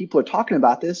lot of people are talking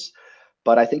about this,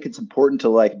 but I think it's important to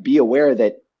like be aware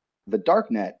that the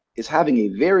darknet is having a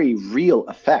very real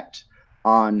effect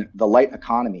on the light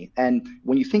economy. And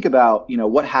when you think about, you know,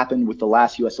 what happened with the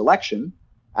last US election,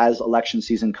 as election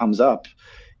season comes up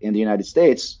in the United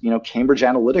States, you know, Cambridge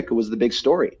Analytica was the big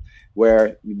story,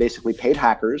 where you basically paid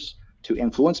hackers to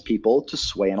influence people to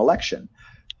sway an election.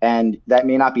 And that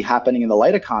may not be happening in the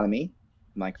light economy.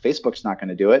 Like, Facebook's not going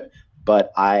to do it,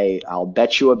 but I'll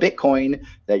bet you a Bitcoin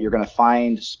that you're going to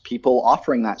find people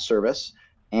offering that service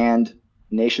and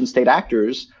nation state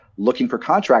actors looking for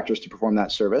contractors to perform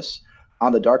that service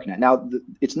on the darknet. Now,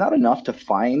 it's not enough to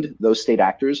find those state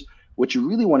actors. What you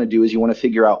really want to do is you want to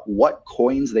figure out what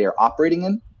coins they are operating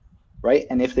in, right?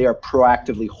 And if they are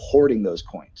proactively hoarding those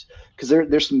coins, because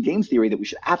there's some game theory that we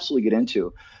should absolutely get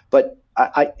into. But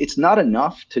it's not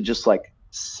enough to just like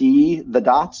see the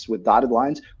dots with dotted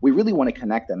lines. We really want to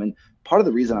connect them. And part of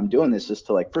the reason I'm doing this is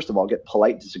to, like, first of all, get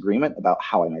polite disagreement about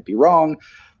how I might be wrong,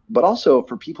 but also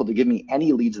for people to give me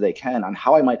any leads they can on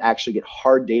how I might actually get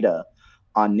hard data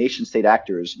on nation state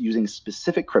actors using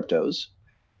specific cryptos,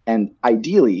 and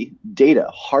ideally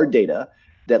hard data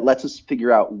that lets us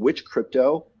figure out which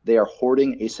crypto they are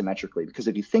hoarding asymmetrically. Because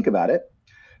if you think about it,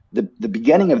 the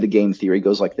beginning of the game theory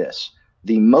goes like this: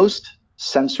 the most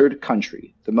censored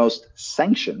country, the most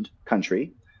sanctioned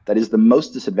country that is the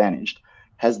most disadvantaged,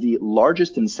 has the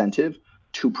largest incentive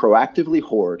to proactively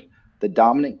hoard the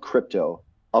dominant crypto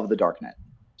of the darknet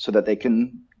so that they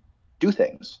can do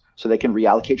things, so they can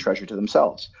reallocate treasure to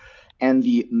themselves. And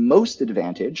the most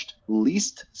advantaged,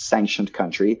 least sanctioned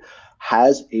country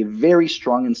has a very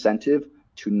strong incentive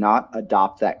to not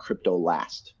adopt that crypto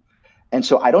last. And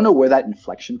so I don't know where that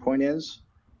inflection point is,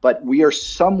 but we are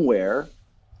somewhere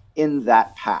in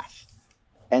that path.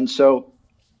 And so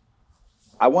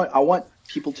I want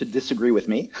people to disagree with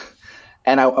me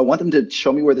And I want them to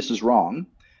show me where this is wrong.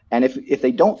 And if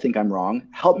they don't think I'm wrong,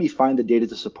 help me find the data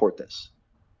to support this.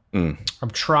 I'm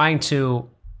trying to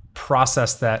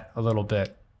process that a little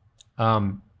bit.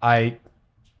 I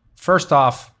first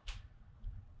off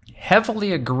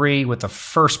heavily agree with the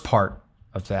first part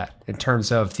of that in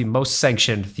terms of the most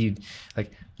sanctioned, the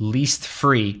least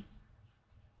free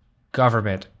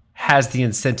government has the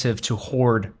incentive to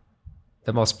hoard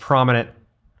the most prominent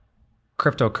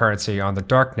cryptocurrency on the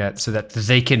darknet so that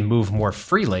they can move more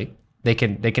freely. They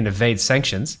can evade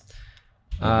sanctions.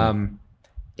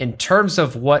 In terms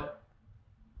of what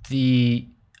the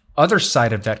other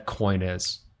side of that coin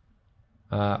is,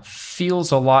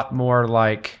 feels a lot more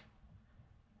like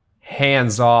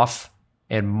hands off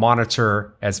and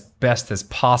monitor as best as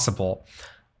possible.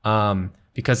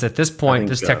 Because at this point,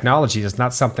 this technology is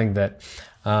not something that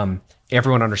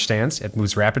everyone understands. It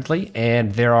moves rapidly,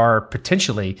 and there are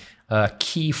potentially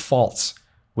key faults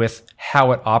with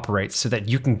how it operates so that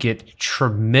you can get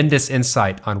tremendous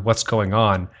insight on what's going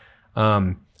on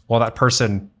while that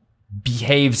person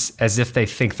behaves as if they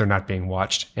think they're not being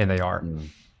watched, and they are.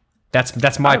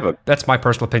 That's my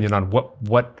personal opinion on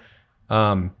what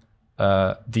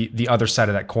the other side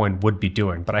of that coin would be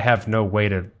doing, but I have no way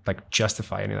to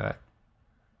justify any of that.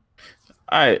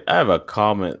 I have a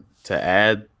comment to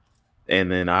add, and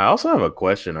then I also have a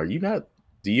question.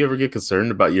 Do you ever get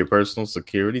concerned about your personal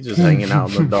security just hanging out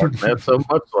in the dark net so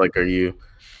much? Do you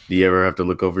ever have to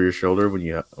look over your shoulder when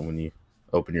you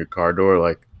open your car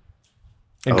door?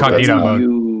 Incognito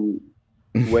mode.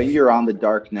 When you're on the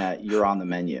dark net, you're on the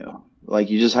menu.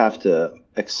 You just have to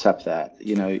accept that.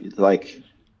 You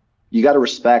got to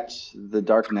respect the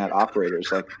darknet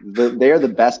operators. They are the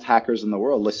best hackers in the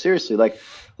world. Seriously,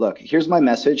 look, here's my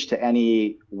message to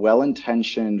any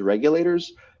well-intentioned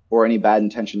regulators or any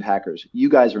bad-intentioned hackers. You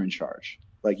guys are in charge.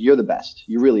 You're the best.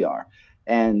 You really are.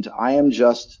 And I am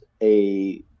just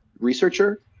a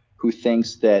researcher who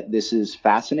thinks that this is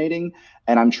fascinating.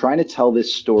 And I'm trying to tell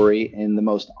this story in the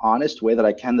most honest way that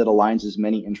I can that aligns as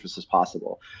many interests as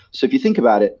possible. So if you think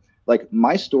about it,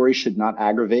 my story should not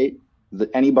aggravate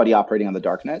anybody operating on the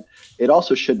darknet. It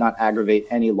also should not aggravate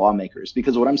any lawmakers,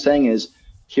 because what I'm saying is,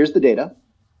 here's the data.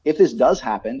 If this does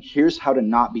happen, here's how to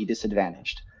not be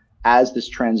disadvantaged as this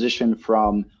transition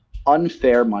from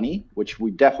unfair money, which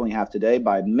we definitely have today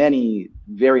by many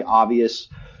very obvious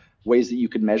ways that you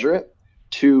could measure it,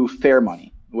 to fair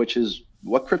money, which is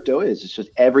what crypto is. It's just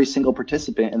every single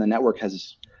participant in the network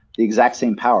has the exact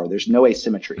same power. There's no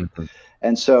asymmetry.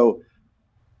 And so,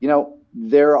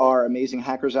 there are amazing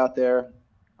hackers out there.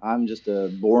 I'm just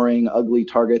a boring, ugly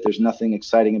target. There's nothing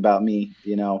exciting about me,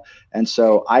 And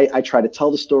so I try to tell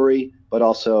the story, but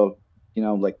also,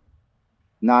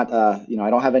 not, I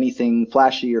don't have anything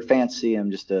flashy or fancy.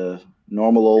 I'm just a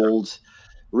normal old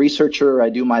researcher. I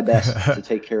do my best to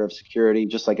take care of security,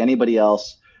 just like anybody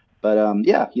else. But you're on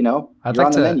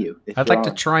the menu. I'd like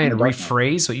to try and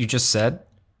rephrase what you just said,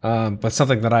 but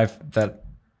something that I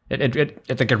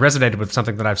think it resonated with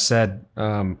something that I've said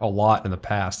a lot in the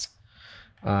past,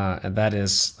 and that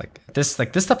is this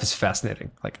stuff is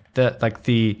fascinating.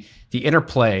 The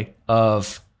interplay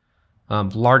of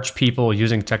large people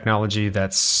using technology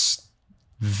that's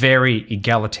very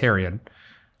egalitarian,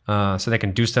 so they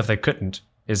can do stuff they couldn't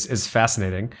is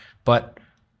fascinating. But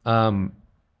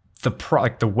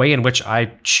the way in which I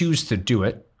choose to do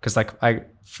it, because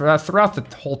throughout the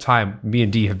whole time me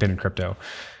and D have been in crypto,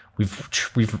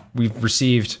 we've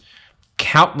received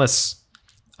countless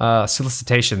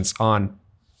solicitations on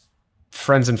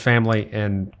friends and family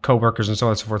and coworkers and so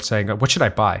on and so forth saying, what should I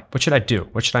buy? What should I do?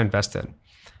 What should I invest in?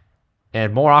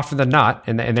 And more often than not,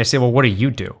 and they say, well, what do you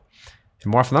do?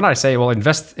 And more often than not, I say, well,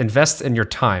 invest in your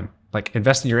time,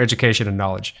 invest in your education and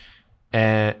knowledge,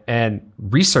 and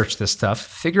research this stuff,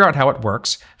 figure out how it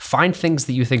works, find things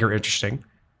that you think are interesting,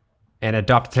 and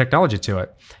adopt the technology to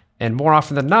it. And more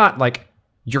often than not,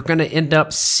 you're going to end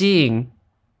up seeing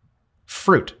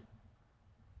fruit.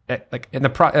 In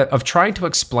the of trying to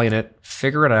explain it,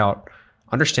 figure it out,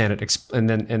 understand it, and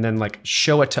then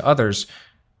show it to others.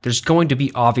 There's going to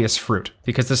be obvious fruit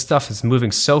because this stuff is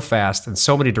moving so fast in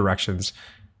so many directions,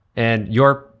 and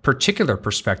your particular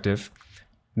perspective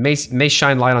may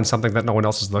shine light on something that no one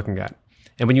else is looking at.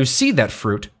 And when you see that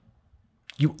fruit,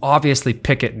 you obviously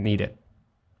pick it and eat it.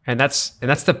 And that's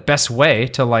the best way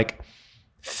to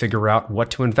figure out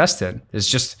what to invest in, is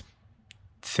just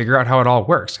figure out how it all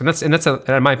works. And that's in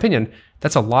my opinion,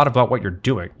 that's a lot about what you're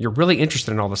doing. You're really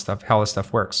interested in all this stuff, how this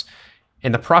stuff works.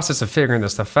 In the process of figuring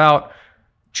this stuff out,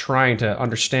 trying to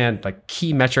understand like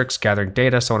key metrics, gathering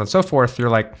data, so on and so forth, you're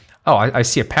like, oh, I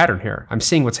see a pattern here. I'm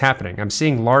seeing what's happening. I'm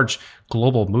seeing large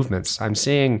global movements. I'm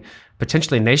seeing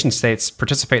potentially nation states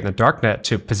participate in the darknet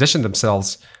to position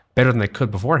themselves better than they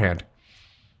could beforehand.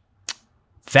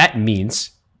 That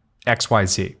means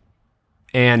XYZ.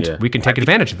 And we can take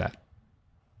advantage of that.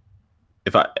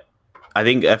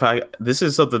 This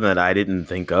is something that I didn't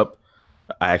think up.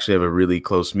 I actually have a really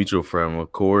close mutual friend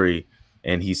with Corey,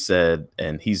 and he said,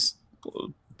 and he's a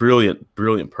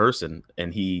brilliant person,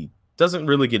 and he doesn't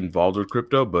really get involved with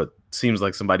crypto, but seems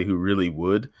like somebody who really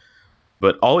would.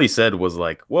 But all he said was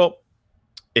like, well,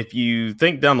 if you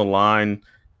think down the line,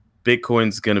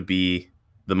 Bitcoin's going to be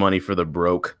the money for the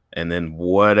broke, and then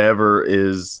whatever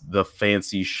is the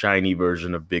fancy shiny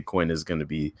version of Bitcoin is going to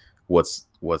be what's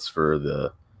for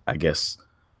the, I guess,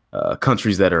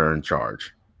 countries that are in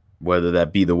charge, whether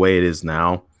that be the way it is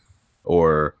now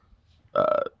or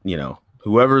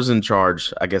whoever's in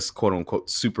charge, I guess, quote unquote,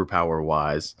 superpower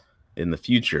wise in the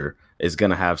future is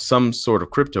going to have some sort of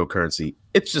cryptocurrency.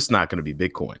 It's just not going to be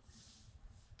Bitcoin,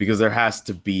 because there has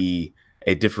to be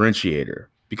a differentiator,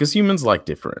 because humans like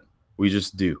different. We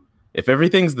just do. If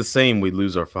everything's the same, we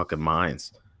lose our fucking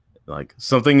minds. Like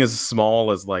something as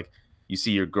small as like you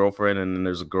see your girlfriend and then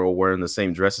there's a girl wearing the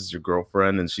same dress as your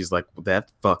girlfriend and she's like,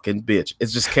 that fucking bitch.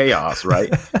 It's just chaos,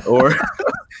 right?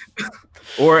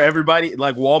 Or everybody,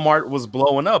 like Walmart was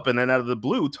blowing up and then out of the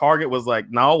blue, Target was like,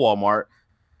 nah, Walmart.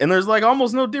 And there's like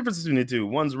almost no difference between the two.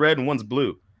 One's red and one's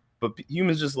blue. But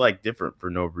humans just like different for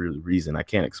no real reason. I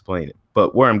can't explain it.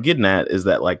 But where I'm getting at is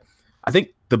that, like, I think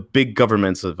the big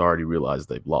governments have already realized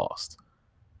they've lost.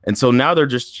 And so now they're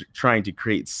just trying to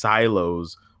create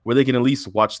silos where they can at least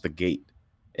watch the gate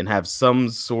and have some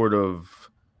sort of,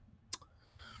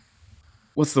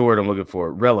 what's the word I'm looking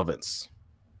for? Relevance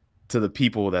to the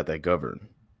people that they govern.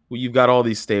 Well, you've got all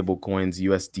these stable coins,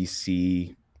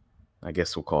 USDC, I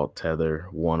guess we'll call it Tether,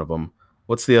 one of them.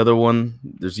 What's the other one?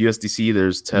 There's USDC,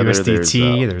 there's Tether,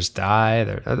 USDT, there's DAI,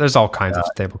 there's all kinds of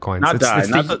stable coins. Not DAI,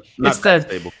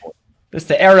 it's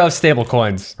the era of stable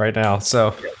coins right now.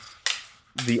 So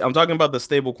I'm talking about the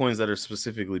stable coins that are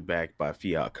specifically backed by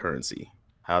fiat currency.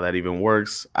 How that even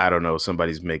works, I don't know.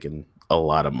 Somebody's making a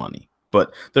lot of money,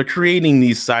 but they're creating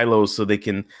these silos so they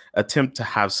can attempt to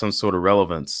have some sort of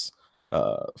relevance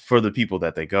for the people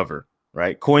that they govern,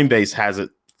 right? Coinbase has it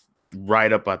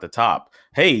right up at the top.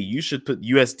 Hey, you should put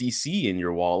USDC in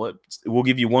your wallet. It will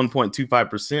give you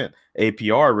 1.25%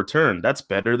 APR return. That's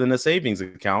better than a savings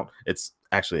account. It's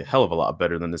actually a hell of a lot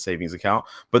better than the savings account,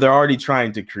 but they're already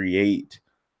trying to create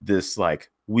this, like,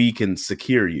 we can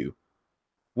secure you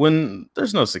when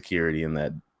there's no security in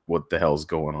that. What the hell's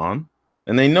going on?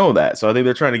 And they know that. So I think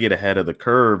they're trying to get ahead of the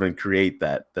curve and create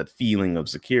that feeling of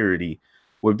security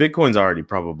where Bitcoin's already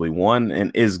probably won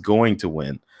and is going to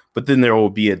win. But then there will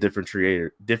be a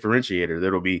differentiator.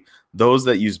 There will be those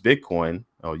that use Bitcoin.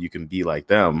 Oh, you can be like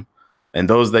them. And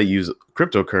those that use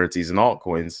cryptocurrencies and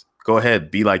altcoins, go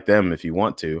ahead, be like them if you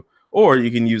want to. Or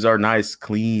you can use our nice,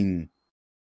 clean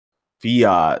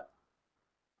fiat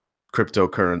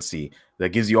cryptocurrency that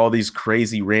gives you all these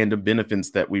crazy random benefits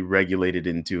that we regulated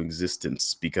into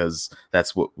existence because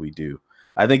that's what we do.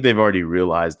 I think they've already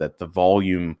realized that the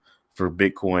volume for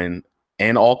Bitcoin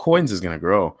and all coins is going to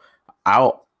grow.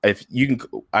 I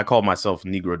call myself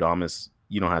Negrodamus.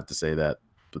 You don't have to say that,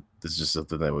 but it's just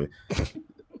something that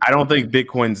I don't think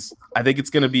I think it's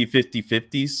going to be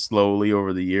 50-50 slowly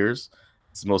over the years.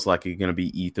 It's most likely going to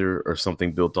be Ether or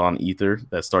something built on Ether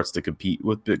that starts to compete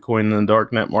with Bitcoin in the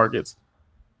darknet markets.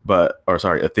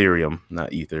 Ethereum,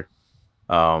 not Ether.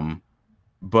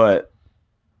 But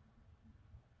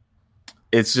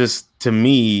it's just, to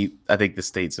me, I think the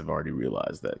states have already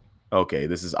realized that, okay,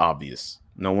 this is obvious.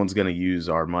 No one's going to use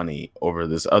our money over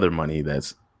this other money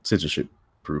that's censorship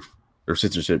proof or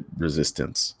censorship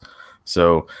resistance.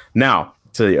 So now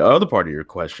to the other part of your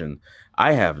question,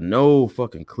 I have no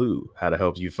fucking clue how to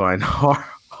help you find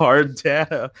hard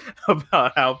data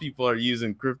about how people are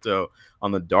using crypto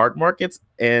on the dark markets.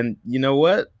 And you know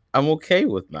what? I'm okay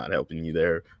with not helping you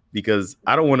there because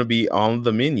I don't want to be on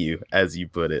the menu, as you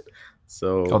put it.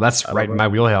 So that's right in my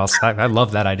wheelhouse. I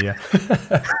love that idea.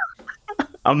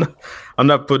 I'm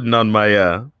not putting on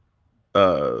my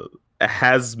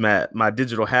hazmat, my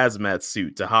digital hazmat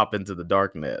suit to hop into the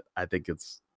dark net. I think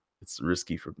it's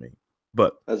risky for me.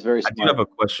 But that's very smart. I do have a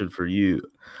question for you.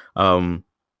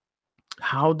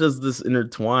 How does this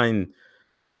intertwine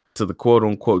to the quote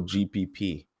unquote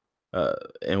GPP?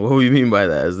 And what we mean by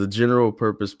that is the general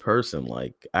purpose person.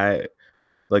 Like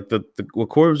what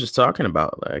Corey was just talking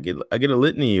about. Like I get a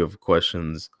litany of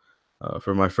questions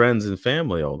from my friends and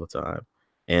family all the time.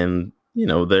 And, you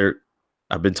know,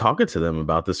 I've been talking to them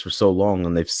about this for so long,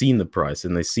 and they've seen the price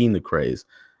and they've seen the craze,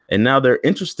 and now they're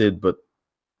interested, but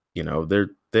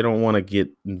they don't want to get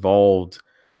involved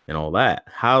in all that.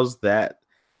 How's that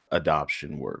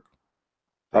adoption work?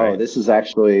 Oh, Right. this is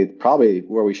actually probably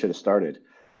where we should have started.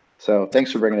 So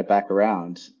thanks for bringing it back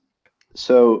around.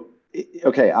 So,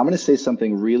 okay, I'm going to say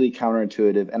something really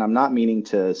counterintuitive, and I'm not meaning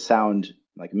to sound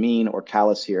like mean or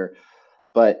callous here,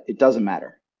 but it doesn't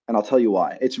matter. And I'll tell you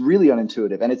why. It's really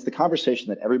unintuitive, and it's the conversation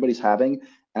that everybody's having,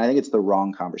 and I think it's the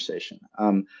wrong conversation.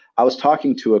 I was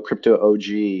talking to a crypto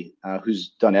OG who's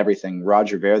done everything,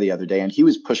 Roger Ver, the other day, and he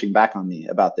was pushing back on me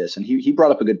about this, and he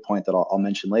brought up a good point that I'll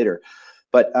mention later.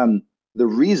 But the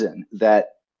reason that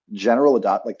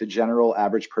the general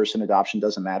average person adoption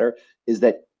doesn't matter is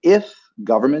that if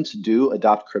governments do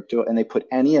adopt crypto and they put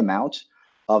any amount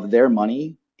of their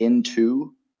money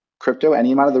into crypto,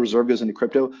 any amount of the reserve goes into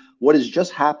crypto, what has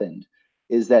just happened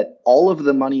is that all of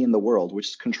the money in the world, which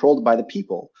is controlled by the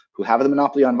people who have the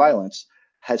monopoly on violence,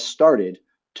 has started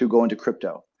to go into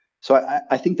crypto. So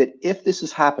I think that if this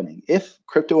is happening, if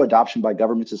crypto adoption by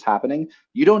governments is happening,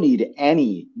 you don't need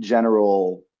any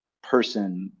general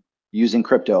person using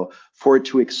crypto for it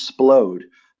to explode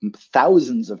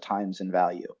thousands of times in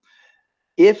value.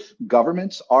 If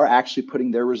governments are actually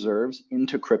putting their reserves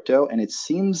into crypto, and it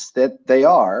seems that they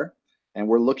are, and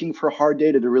we're looking for hard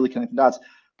data to really connect the dots,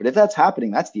 but if that's happening,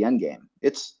 that's the end game.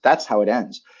 That's how it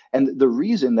ends. And the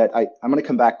reason that I'm going to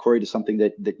come back, Corey, to something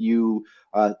that you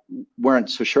weren't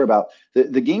so sure about.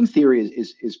 The game theory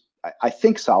is I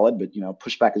think solid, but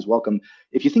pushback is welcome.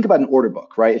 If you think about an order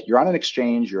book, right? If you're on an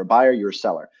exchange, you're a buyer, you're a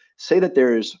seller. Say that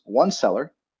there's one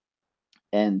seller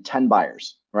and 10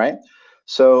 buyers, right?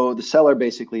 So the seller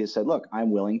basically has said, look,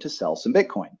 I'm willing to sell some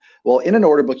Bitcoin. Well, in an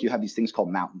order book, you have these things called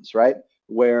mountains, right?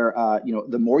 Where,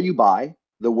 the more you buy,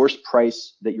 the worse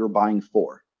price that you're buying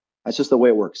for. That's just the way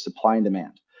it works, supply and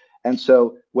demand. And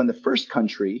so when the first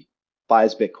country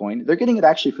buys Bitcoin, they're getting it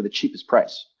actually for the cheapest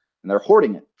price, and they're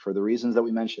hoarding it for the reasons that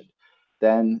we mentioned.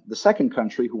 Then the second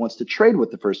country who wants to trade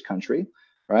with the first country,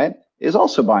 right, is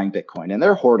also buying Bitcoin, and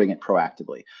they're hoarding it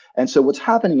proactively. And so what's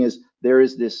happening is there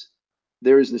is this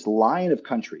line of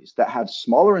countries that have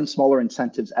smaller and smaller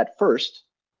incentives at first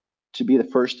to be the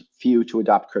first few to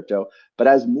adopt crypto. But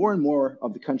as more and more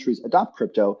of the countries adopt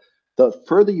crypto, the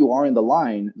further you are in the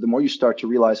line, the more you start to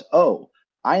realize, oh,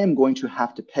 I am going to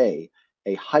have to pay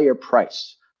a higher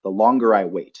price the longer I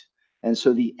wait. And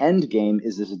so the end game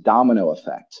is this domino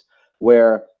effect,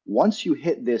 where once you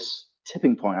hit this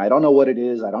tipping point, I don't know what it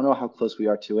is, I don't know how close we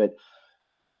are to it,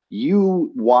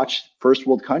 you watch first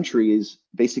world countries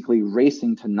basically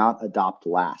racing to not adopt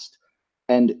last.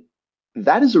 And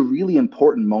that is a really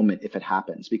important moment if it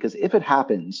happens, because if it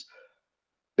happens,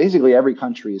 basically every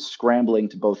country is scrambling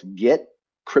to both get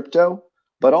crypto,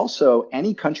 but also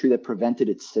any country that prevented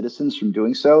its citizens from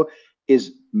doing so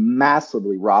is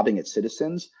massively robbing its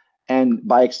citizens, and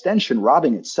by extension,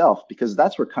 robbing itself, because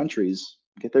that's where countries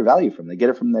get their value from. They get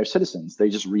it from their citizens. They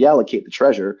just reallocate the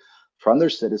treasure from their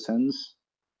citizens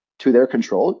to their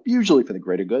control, usually for the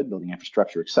greater good, building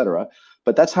infrastructure, et cetera.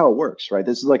 But that's how it works, right?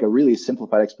 This is like a really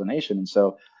simplified explanation. And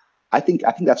so I think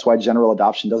that's why general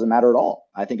adoption doesn't matter at all.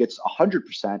 I think it's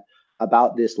 100%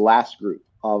 about this last group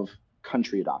of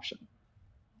country adoption.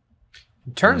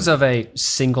 In terms of a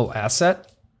single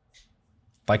asset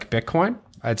like Bitcoin,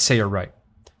 I'd say you're right.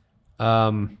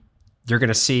 You're going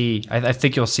to see, I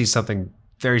think you'll see something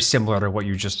very similar to what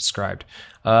you just described.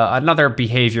 Another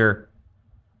behavior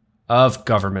of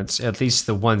governments, at least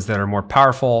the ones that are more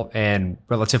powerful and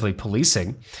relatively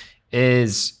policing,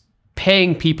 is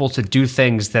paying people to do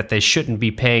things that they shouldn't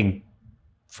be paying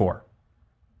for.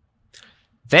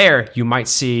 There, you might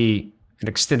see an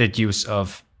extended use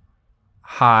of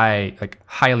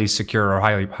highly secure or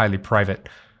highly private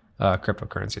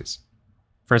cryptocurrencies.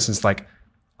 For instance, like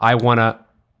I want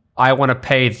to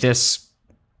pay this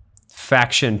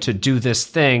faction to do this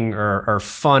thing or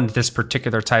fund this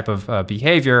particular type of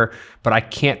behavior, but I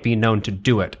can't be known to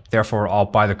do it. Therefore, I'll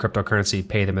buy the cryptocurrency,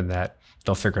 pay them in that.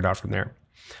 They'll figure it out from there.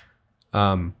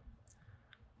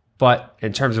 But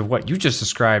in terms of what you just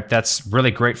described, that's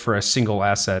really great for a single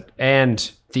asset.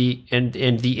 And the end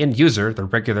user, the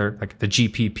regular, like the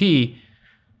GPP,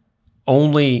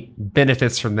 only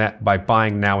benefits from that by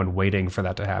buying now and waiting for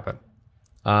that to happen.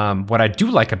 What I do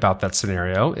like about that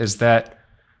scenario is that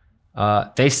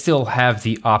they still have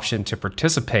the option to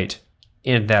participate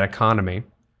in that economy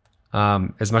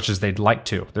as much as they'd like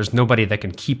to. There's nobody that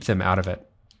can keep them out of it.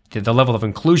 The level of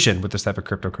inclusion with this type of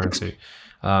cryptocurrency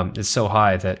is so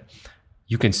high that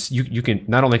you can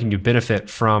not only can you benefit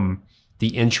from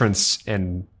the entrance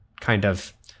and kind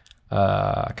of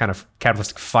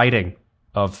capitalistic fighting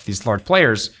of these large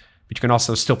players, but you can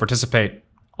also still participate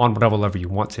on whatever level you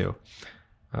want to.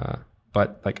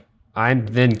 But like, I'm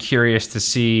then curious to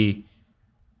see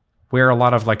where a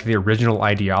lot of like the original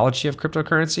ideology of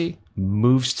cryptocurrency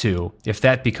moves to, if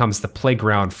that becomes the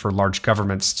playground for large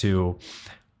governments to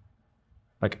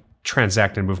like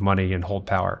transact and move money and hold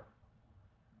power.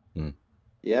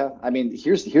 Yeah, I mean,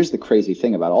 here's the crazy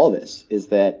thing about all this is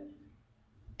that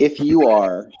if you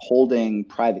are holding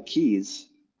private keys,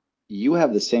 you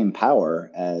have the same power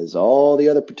as all the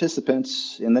other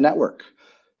participants in the network.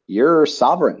 You're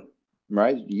sovereign,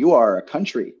 right? You are a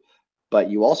country,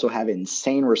 but you also have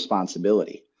insane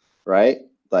responsibility, right?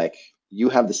 Like you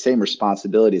have the same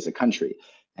responsibility as a country,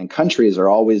 and countries are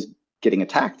always getting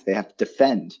attacked. They have to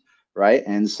defend, right?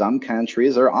 And some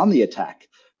countries are on the attack,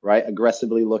 right?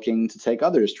 Aggressively looking to take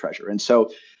others' treasure. And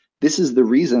so this is the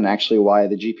reason actually why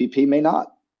the GPP may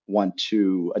not want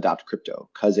to adopt crypto,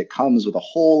 because it comes with a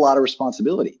whole lot of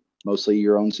responsibility, mostly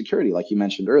your own security, like you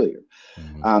mentioned earlier.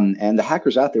 And the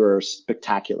hackers out there are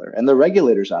spectacular, and the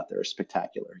regulators out there are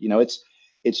spectacular. You know, it's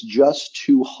just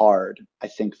too hard, I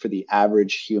think, for the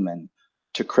average human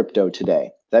to crypto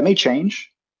today. That may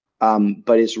change,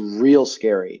 but it's real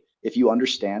scary. If you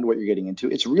understand what you're getting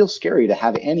into, it's real scary to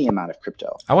have any amount of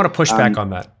crypto. I want to push back on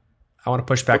that. I want to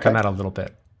push back on that a little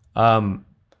bit.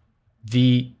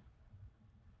 The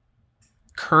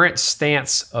current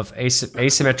stance of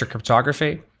asymmetric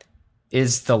cryptography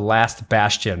is the last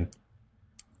bastion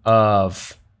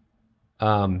of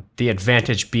the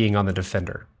advantage being on the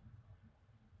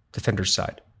defender's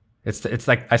side. It's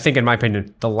like, I think in my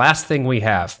opinion, the last thing we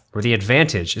have where the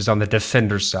advantage is on the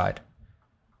defender's side.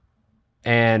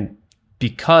 And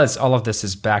because all of this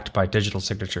is backed by digital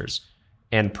signatures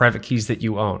and private keys that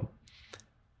you own,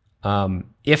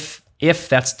 if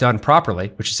that's done properly,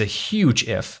 which is a huge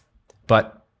if,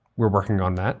 but we're working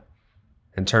on that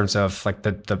in terms of like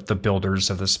the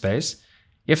builders of the space.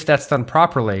 If that's done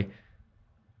properly,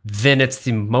 then it's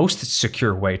the most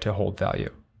secure way to hold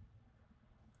value.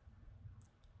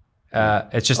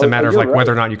 It's just a matter of like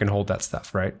whether or not you can hold that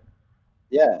stuff, right?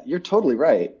 Yeah, you're totally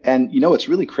right. And you know what's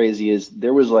really crazy is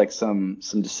there was like some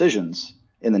decisions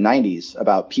in the 90s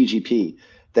about PGP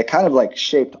that kind of like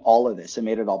shaped all of this and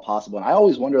made it all possible. And I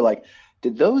always wonder, like,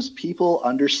 did those people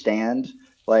understand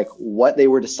like what they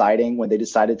were deciding when they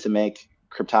decided to make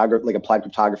cryptography, like applied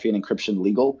cryptography and encryption,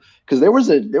 legal? Because there was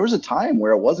a time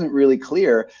where it wasn't really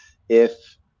clear if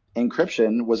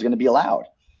encryption was going to be allowed.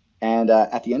 And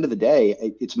at the end of the day,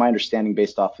 it's my understanding,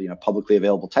 based off publicly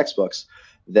available textbooks,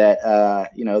 that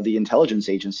the intelligence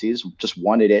agencies just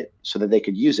wanted it so that they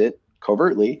could use it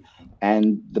covertly,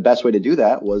 and the best way to do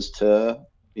that was to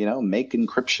make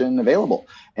encryption available.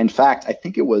 In fact, I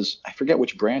think it was, I forget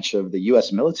which branch of the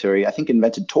US military, I think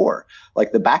invented Tor,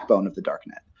 like the backbone of the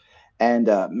darknet. And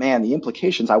man, the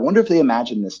implications, I wonder if they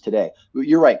imagine this today.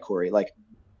 You're right, Corey. Like,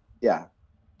 yeah,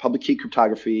 public key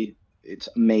cryptography, it's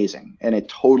amazing. And it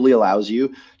totally allows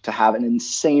you to have an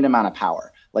insane amount of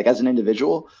power. Like as an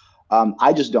individual,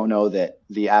 I just don't know that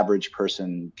the average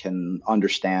person can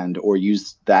understand or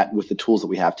use that with the tools that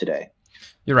we have today.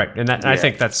 You're right. And I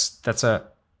think that's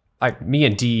like me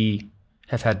and Dee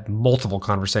have had multiple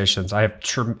conversations. I have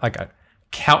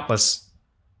countless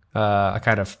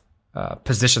kind of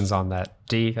positions on that.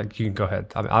 Dee, you can go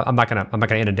ahead. I'm not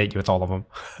gonna inundate you with all of them.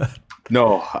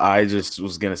 No, I just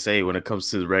was gonna say, when it comes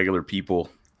to the regular people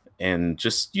and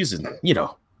just using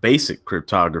basic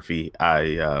cryptography,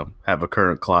 I have a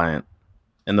current client,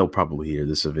 and they'll probably hear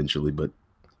this eventually, but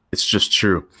it's just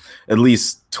true. At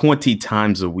least 20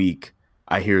 times a week,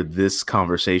 I hear this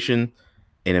conversation,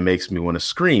 and it makes me want to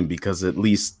scream, because at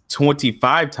least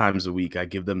 25 times a week, I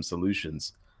give them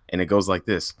solutions, and it goes like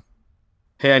this.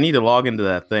 Hey, I need to log into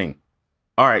that thing.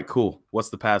 All right, cool. What's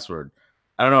the password?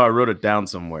 I don't know. I wrote it down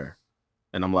somewhere.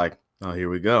 And I'm like, oh, here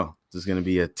we go. This is going to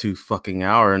be a 2 fucking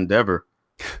hour endeavor.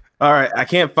 All right, I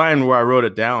can't find where I wrote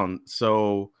it down.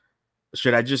 So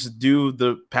should I just do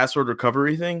the password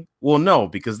recovery thing? Well, no,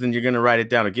 because then you're going to write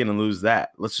it down again and lose that.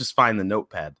 Let's just find the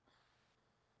notepad.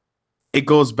 It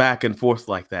goes back and forth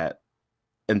like that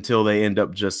until they end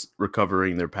up just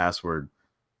recovering their password.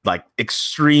 Like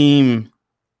extreme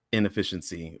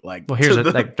inefficiency. Like, well, here's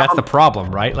that's the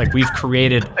problem, right? Like we've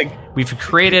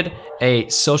created a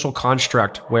social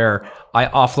construct where I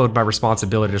offload my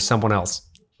responsibility to someone else.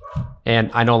 And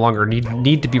I no longer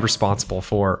need to be responsible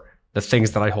for the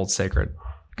things that I hold sacred,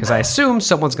 because I assume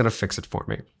someone's going to fix it for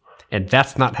me. And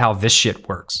that's not how this shit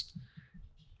works.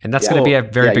 And that's going to be a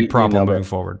very big problem moving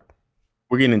forward.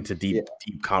 We're getting into deep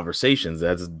conversations.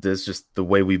 That's just the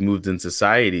way we've moved in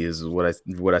society, is what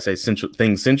I say,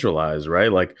 things centralized,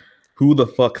 right? Like, who the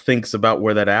fuck thinks about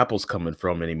where that apple's coming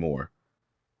from anymore?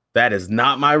 That is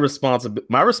not my responsibility.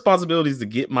 My responsibility is to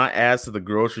get my ass to the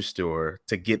grocery store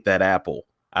to get that apple.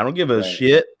 I don't give a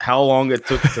shit how long it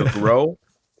took to grow.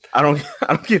 I don't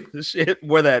give a shit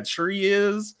where that tree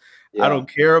is. I don't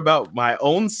care about my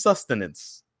own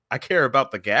sustenance. I care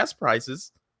about the gas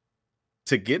prices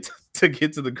to get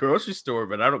to the grocery store,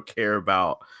 but I don't care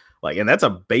about and that's a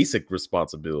basic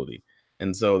responsibility.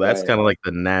 And so that's kind of like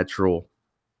the natural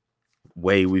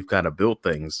way we've kind of built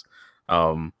things.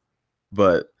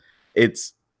 But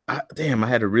damn, I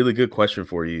had a really good question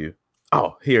for you.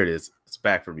 Oh, here it is. It's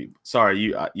back for me. Sorry,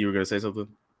 you were gonna say something.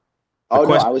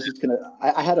 No, I was just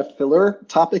I had a filler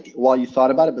topic while you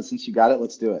thought about it, but since you got it,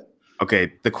 let's do it.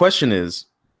 Okay, the question is,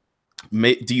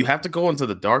 do you have to go into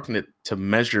the darknet to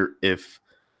measure if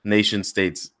nation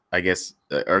states, I guess,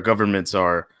 or governments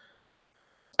are,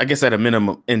 I guess at a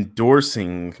minimum,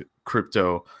 endorsing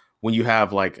crypto when you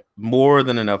have more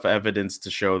than enough evidence to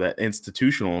show that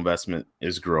institutional investment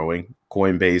is growing?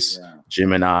 Coinbase,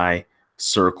 Gemini,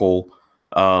 Circle,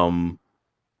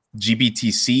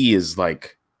 GBTC's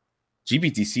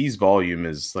volume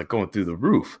is going through the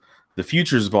roof. The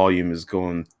futures volume is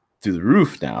going through the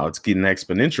roof now. It's getting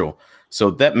exponential.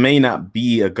 So that may not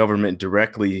be a government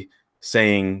directly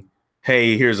saying,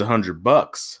 hey, here's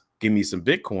 $100, give me some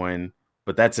Bitcoin,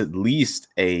 but that's at least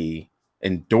a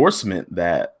endorsement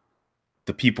that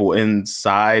the people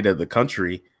inside of the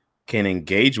country can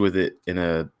engage with it in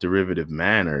a derivative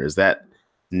manner. Is that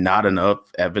not enough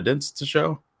evidence to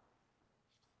show?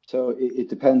 So it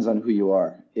depends on who you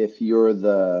are. If you're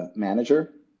the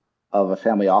manager of a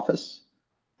family office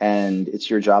and it's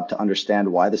your job to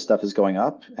understand why this stuff is going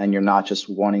up, and you're not just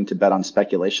wanting to bet on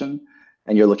speculation,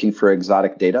 and you're looking for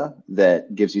exotic data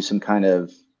that gives you some kind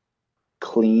of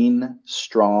clean,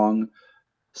 strong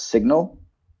signal,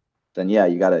 then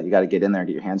you gotta get in there and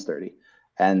get your hands dirty.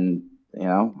 And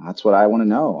that's what I want to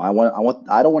know.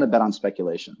 I don't want to bet on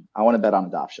speculation. I want to bet on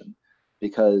adoption,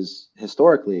 because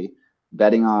historically,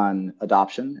 betting on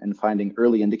adoption and finding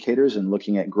early indicators and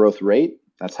looking at growth rate,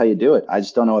 that's how you do it. I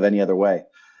just don't know of any other way.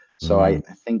 So I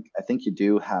think you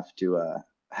do have to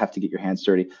get your hands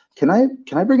dirty. Can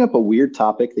I bring up a weird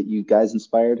topic that you guys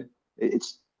inspired?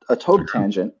 It's a total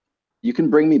tangent. You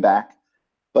can bring me back,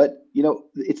 but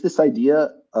it's this idea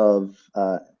of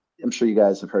I'm sure you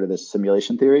guys have heard of this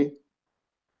simulation theory.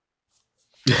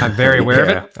 I'm very aware of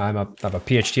it. I'm a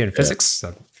PhD in physics.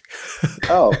 So.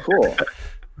 Oh, cool.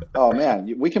 Oh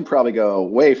man, we can probably go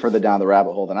way further down the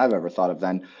rabbit hole than I've ever thought of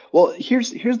then. Well,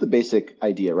 here's the basic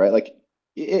idea, right? Like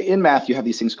in math, you have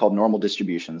these things called normal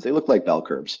distributions. They look like bell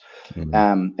curves.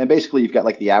 And basically you've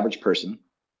got the average person.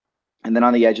 And then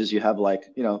on the edges, you have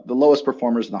the lowest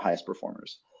performers and the highest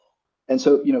performers. And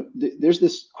so, there's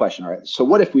this question, right? So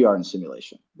what if we are in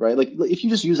simulation, right? If you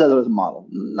just use that as a model,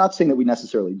 not saying that we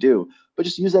necessarily do, but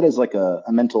just use that as a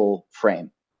mental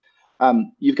frame.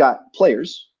 You've got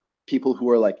players, people who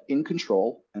are in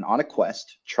control and on a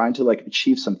quest, trying to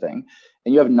achieve something,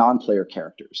 and you have non-player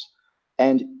characters.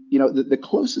 And the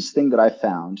closest thing that I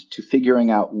found to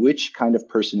figuring out which kind of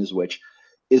person is which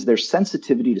is their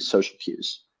sensitivity to social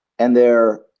cues and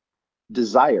their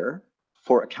desire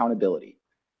for accountability.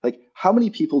 How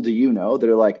many people do you know that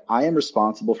are I am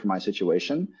responsible for my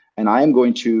situation, and I am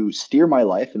going to steer my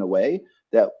life in a way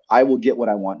that I will get what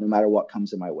I want no matter what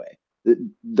comes in my way?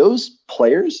 Those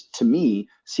players, to me,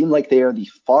 seem like they are the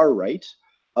far right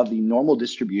of the normal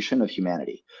distribution of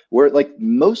humanity, where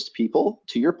most people,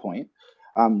 to your point,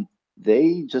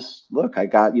 they just look,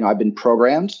 I've been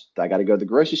programmed. I got to go to the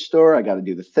grocery store. I got to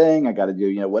do the thing. I got to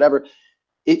do, whatever.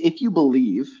 If you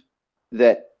believe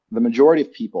that the majority of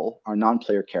people are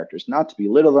non-player characters, not to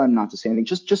belittle them, not to say anything,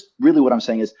 just really what I'm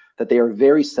saying is that they are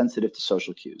very sensitive to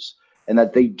social cues, and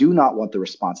that they do not want the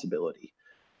responsibility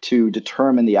to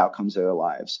determine the outcomes of their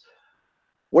lives.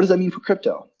 What does that mean for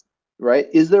crypto, right?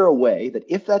 Is there a way that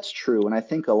if that's true, and I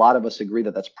think a lot of us agree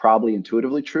that that's probably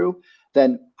intuitively true,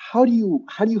 then how do you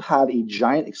have a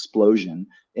giant explosion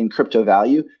in crypto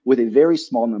value with a very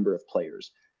small number of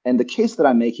players? And the case that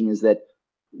I'm making is that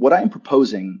what I'm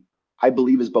proposing, I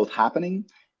believe, is both happening,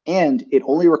 and it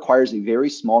only requires a very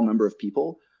small number of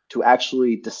people to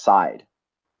actually decide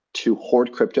to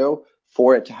hoard crypto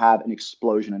for it to have an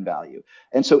explosion in value.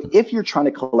 And so if you're trying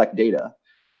to collect data,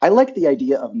 I like the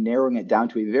idea of narrowing it down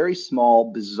to a very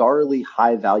small, bizarrely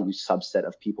high value subset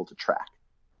of people to track.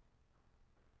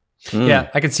 Yeah,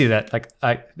 I can see that.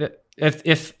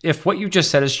 If what you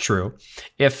just said is true,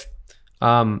 if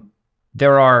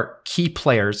there are key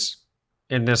players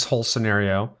in this whole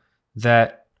scenario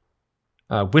that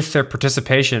with their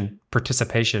participation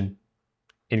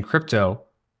in crypto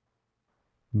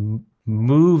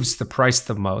moves the price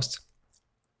the most,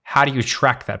 how do you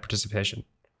track that participation?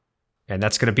 and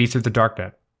that's going to be through the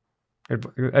darknet.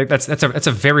 That's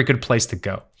a very good place to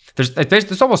go.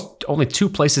 There's almost only two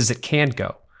places it can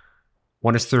go.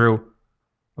 One is through,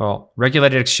 well,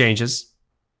 regulated exchanges,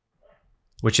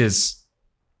 which is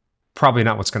probably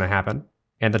not what's going to happen,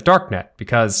 and the darknet,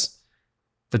 because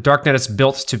the darknet is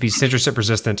built to be censorship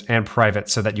resistant and private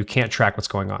so that you can't track what's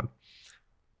going on.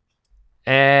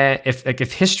 And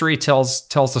if history tells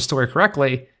the story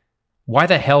correctly, why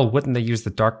the hell wouldn't they use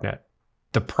the darknet?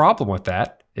 The problem with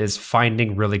that is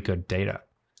finding really good data.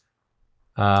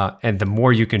 And the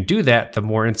more you can do that, the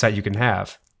more insight you can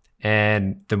have.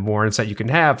 And the more insight you can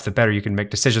have, the better you can make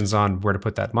decisions on where to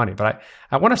put that money. But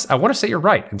I want to say you're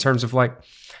right in terms of like,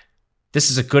 this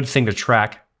is a good thing to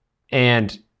track,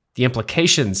 and the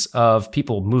implications of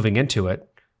people moving into it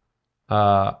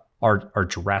are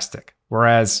drastic.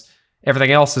 Whereas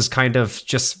everything else is kind of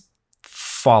just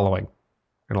following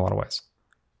in a lot of ways.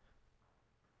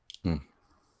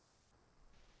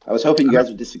 I was hoping you guys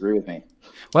would disagree with me.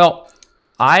 Well,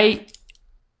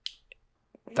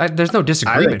 there's no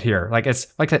disagreement here. Like it's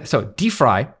like that. So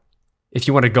DeFi, if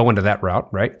you want to go into that route,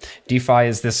 right? DeFi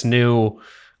is this new,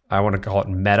 I want to call it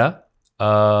meta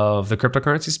of the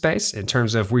cryptocurrency space in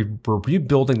terms of we're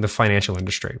rebuilding the financial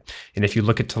industry. And if you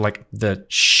look at like the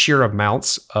sheer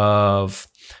amounts of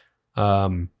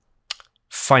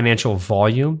financial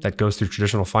volume that goes through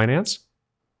traditional finance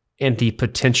and the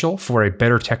potential for a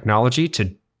better technology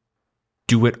to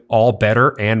do it all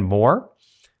better and more,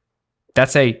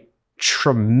 that's a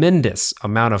tremendous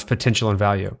amount of potential and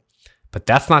value. But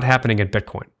that's not happening in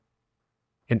Bitcoin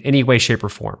in any way, shape, or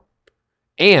form.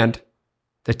 And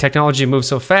the technology moves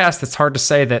so fast, it's hard to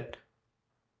say that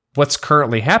what's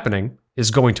currently happening is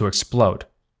going to explode.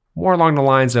 More along the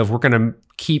lines of we're going to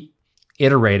keep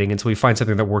iterating until we find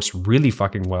something that works really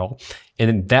fucking well, and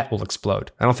then that will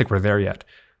explode. I don't think we're there yet.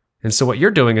 And so what you're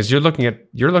doing is you're looking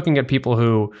at people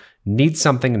who need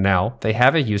something now, they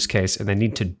have a use case, and they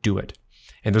need to do it.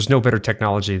 And there's no better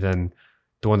technology than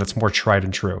the one that's more tried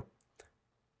and true.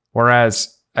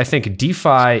 Whereas I think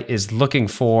DeFi is looking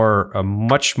for a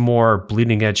much more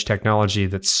bleeding edge technology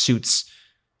that suits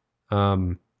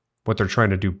what they're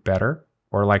trying to do better,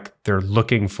 or like they're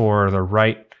looking for the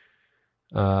right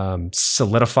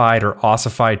solidified or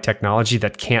ossified technology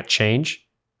that can't change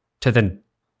to then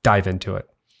dive into it.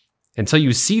 Until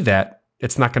you see that,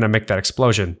 it's not going to make that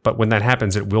explosion. But when that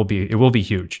happens, it will be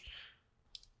huge.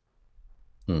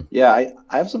 Yeah,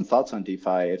 I have some thoughts on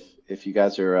DeFi if you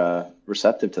guys are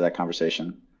receptive to that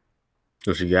conversation.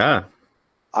 What you got?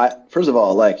 First of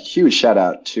all, like huge shout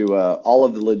out to all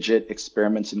of the legit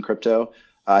experiments in crypto.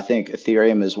 I think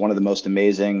Ethereum is one of the most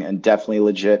amazing and definitely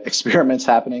legit experiments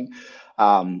happening.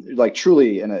 Like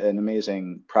truly an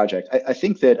amazing project. I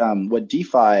think that what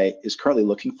DeFi is currently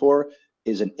looking for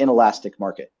is an inelastic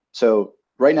market. So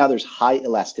right now there's high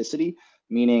elasticity,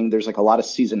 meaning there's like a lot of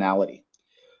seasonality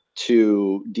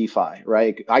to DeFi,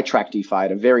 right? I track DeFi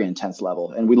at a very intense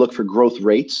level, and we look for growth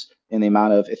rates in the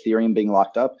amount of Ethereum being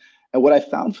locked up. And what I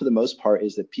found for the most part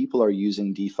is that people are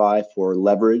using DeFi for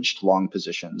leveraged long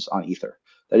positions on Ether.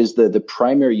 That is the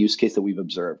primary use case that we've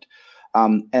observed.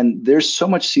 And there's so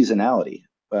much seasonality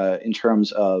in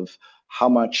terms of how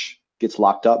much gets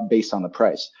locked up based on the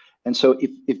price. And so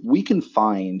if we can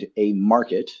find a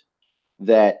market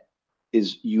that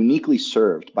is uniquely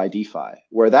served by DeFi,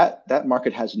 where that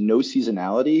market has no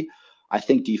seasonality, I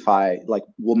think DeFi like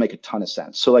will make a ton of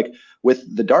sense. So like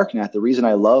with the darknet, the reason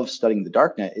I love studying the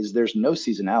darknet is there's no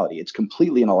seasonality. It's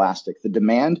completely inelastic. The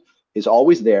demand is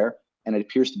always there, and it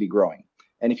appears to be growing.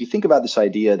 And if you think about this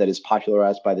idea that is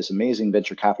popularized by this amazing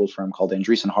venture capital firm called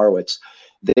Andreessen Horowitz,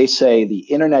 they say the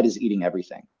internet is eating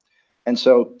everything. And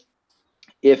so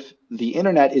if the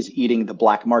internet is eating the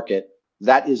black market,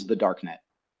 that is the darknet.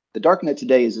 The darknet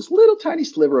today is this little tiny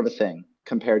sliver of a thing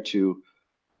compared to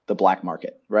the black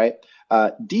market, right?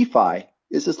 DeFi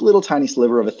is this little tiny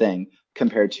sliver of a thing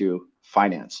compared to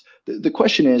finance. The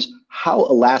question is, how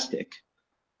elastic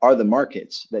are the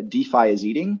markets that DeFi is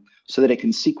eating so that it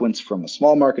can sequence from a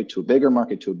small market to a bigger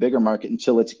market to a bigger market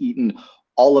until it's eaten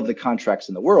all of the contracts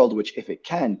in the world, which if it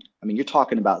can, I mean, you're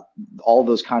talking about all of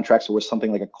those contracts are worth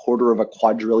something like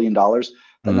 $250 billion.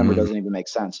 That number doesn't even make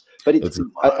sense. But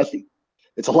I think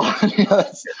it's a lot.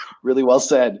 That's really well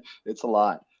said. It's a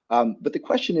lot. But the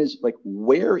question is, like,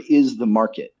 where is the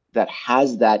market that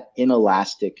has that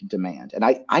inelastic demand? And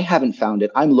I haven't found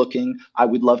it. I'm looking. I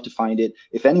would love to find it.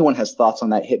 If anyone has thoughts on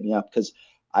that, hit me up, because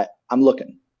I'm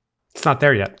looking. It's not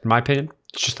there yet, in my opinion.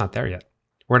 It's just not there yet.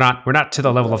 We're not to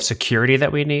the level of security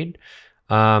that we need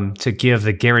to give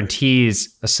the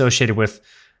guarantees associated with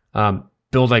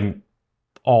building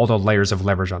all the layers of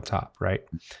leverage on top, right?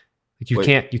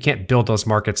 Like you can't build those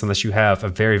markets unless you have a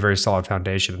very, very solid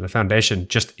foundation. And the foundation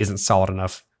just isn't solid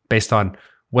enough based on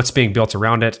what's being built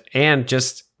around it and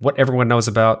just what everyone knows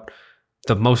about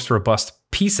the most robust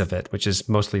piece of it, which is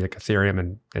mostly like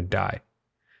Ethereum and DAI.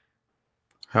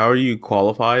 How are you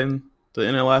qualifying the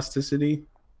inelasticity?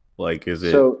 Like, is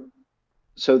it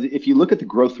if you look at the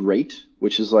growth rate,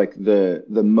 which is like the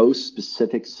most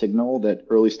specific signal that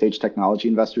early stage technology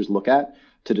investors look at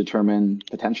to determine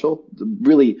potential,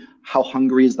 really how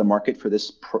hungry is the market for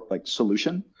this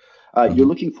solution, you're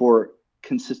looking for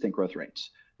consistent growth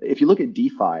rates. If you look at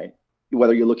DeFi,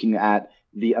 whether you're looking at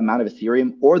the amount of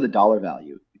Ethereum or the dollar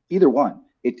value, either one,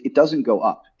 it doesn't go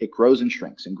up. It grows and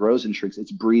shrinks and grows and shrinks.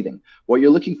 It's breathing. What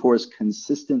you're looking for is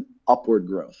consistent upward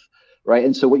growth, right?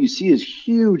 And so what you see is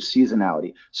huge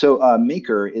seasonality. So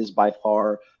Maker is by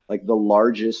far like the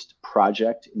largest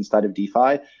project inside of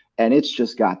DeFi, and it's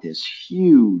just got this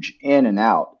huge in and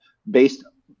out based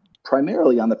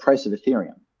primarily on the price of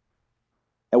Ethereum.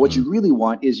 And what you really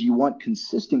want is you want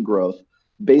consistent growth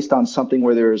based on something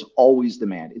where there is always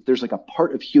demand. If there's like a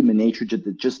part of human nature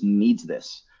that just needs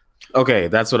this. Okay,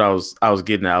 that's what I was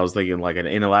getting at. I was thinking like an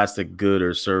inelastic good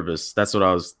or service. That's what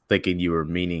I was thinking you were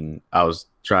meaning. I was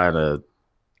trying to.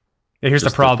 Yeah, here's the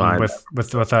problem with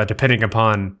depending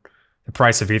upon the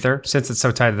price of Ether. Since it's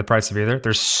so tied to the price of Ether,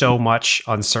 there's so much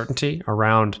uncertainty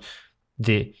around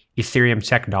the Ethereum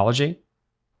technology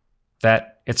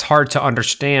that it's hard to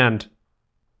understand.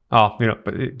 But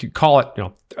you call it,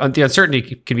 the uncertainty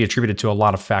can be attributed to a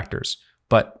lot of factors,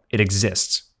 but it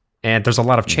exists. And there's a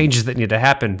lot of changes that need to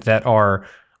happen that are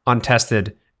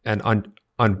untested and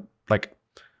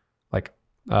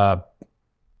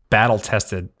battle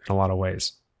tested in a lot of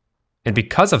ways. And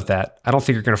because of that, I don't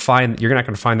think you're not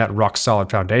going to find that rock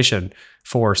solid foundation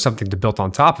for something to build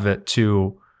on top of it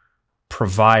to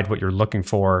provide what you're looking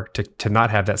for to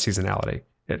not have that seasonality.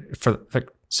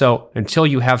 So until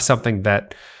you have something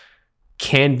that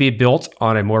can be built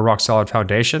on a more rock solid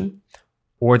foundation,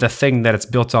 or the thing that it's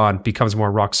built on becomes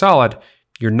more rock solid,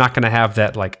 you're not going to have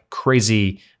that like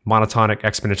crazy monotonic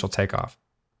exponential takeoff.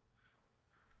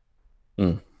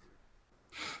 So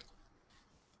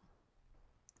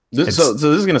this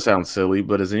is going to sound silly,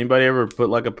 but has anybody ever put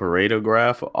like a Pareto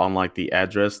graph on like the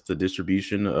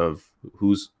distribution of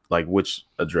who's like which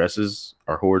addresses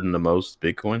are hoarding the most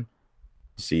Bitcoin?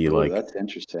 See, that's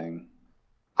interesting.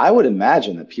 I would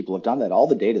imagine that people have done that. All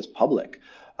the data is public.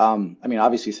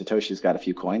 Obviously Satoshi's got a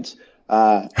few coins,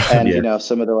 and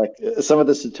some of the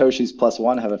Satoshis plus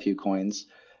one have a few coins.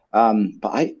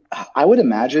 But I would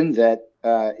imagine that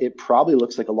it probably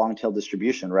looks like a long tail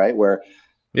distribution, right? Where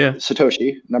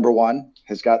Satoshi number one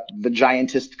has got the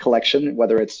giantest collection,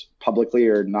 whether it's publicly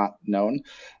or not known,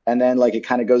 and then like it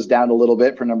kind of goes down a little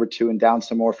bit for number two and down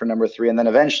some more for number three, and then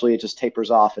eventually it just tapers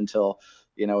off until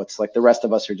it's like the rest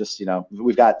of us are just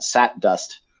we've got sat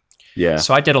dust. Yeah.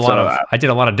 So I did a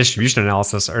lot of distribution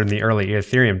analysis in the early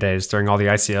Ethereum days during all the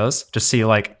ICOs to see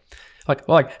like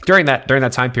during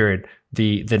that time period,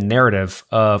 the narrative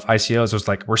of ICOs was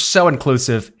like, we're so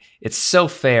inclusive, it's so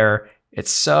fair,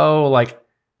 it's so like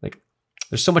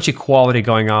there's so much equality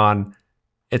going on,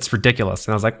 it's ridiculous.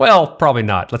 And I was like, well, probably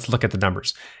not. Let's look at the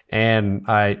numbers. And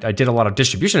I did a lot of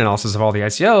distribution analysis of all the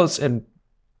ICOs, and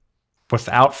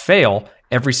without fail,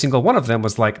 every single one of them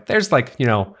was like, there's like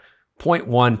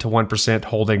 0.1 to 1%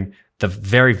 holding the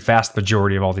very vast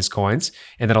majority of all these coins,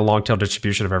 and then a long tail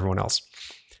distribution of everyone else.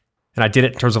 And I did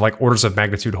it in terms of like orders of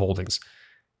magnitude holdings.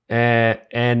 And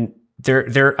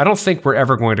I don't think we're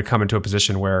ever going to come into a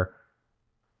position where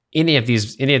any of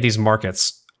these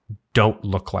markets don't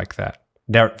look like that.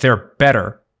 They're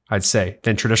better, I'd say,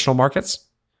 than traditional markets.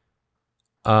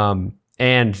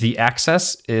 And the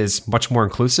access is much more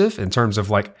inclusive in terms of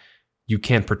like, you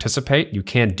can participate, you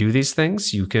can do these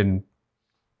things, you can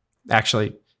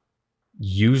actually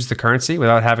use the currency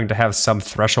without having to have some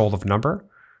threshold of number.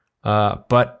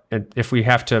 But if we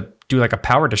have to do like a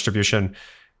power distribution,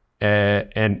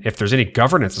 and if there's any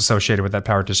governance associated with that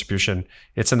power distribution,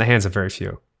 it's in the hands of very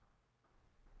few.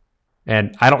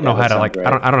 And I don't know how to I don't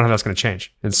know how that's going to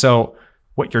change. And so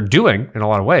what you're doing in a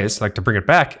lot of ways, like to bring it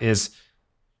back, is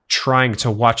trying to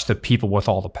watch the people with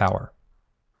all the power.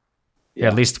 Yeah.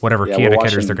 At least whatever key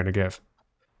indicators they're going to give.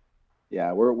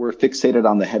 Yeah, we're fixated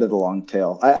on the head of the long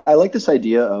tail. I like this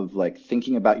idea of like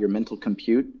thinking about your mental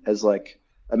compute as like,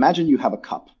 imagine you have a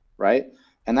cup, right?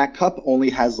 And that cup only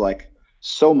has like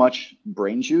so much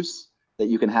brain juice that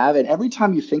you can have. And every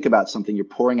time you think about something, you're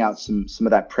pouring out some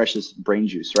of that precious brain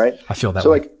juice, right? I feel that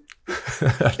way. Like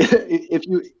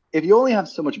if you only have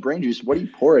so much brain juice, what do you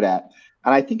pour it at?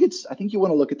 And I think you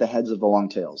want to look at the heads of the long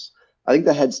tails. I think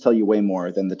the heads tell you way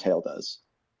more than the tail does.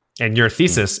 And your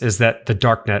thesis is that the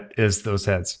darknet is those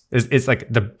heads. It's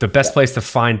like the best place to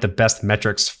find the best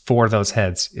metrics for those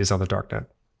heads is on the darknet.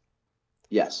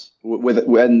 Yes,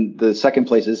 when the second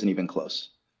place isn't even close.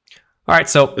 All right,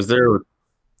 so Is there?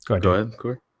 go ahead.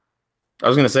 Corey. I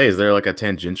was gonna say, is there like a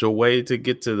tangential way to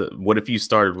get to the? What if you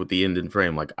started with the end in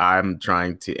frame? Like I'm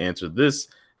trying to answer this,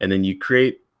 and then you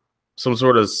create some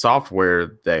sort of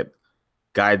software that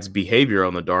guides behavior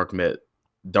on the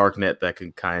darknet that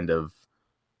can kind of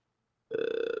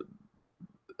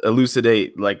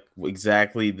elucidate like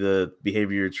exactly the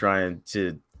behavior you're trying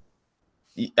to.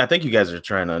 I think you guys are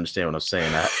trying to understand what I'm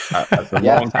saying.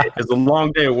 It's a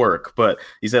long day of work, but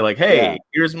you say like, hey,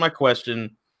 here's my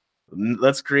question.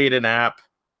 Let's create an app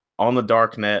on the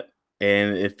darknet.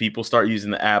 And if people start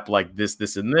using the app like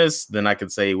this, and this, then I can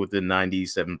say within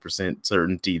 97%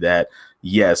 certainty that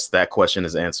yes, that question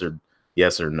is answered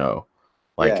yes or no.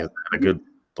 Like, is that a good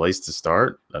place to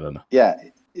start? I don't know. Yeah.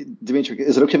 Dimitri,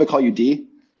 is it okay if I call you D?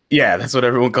 Yeah, that's what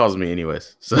everyone calls me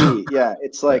anyways. So D, yeah,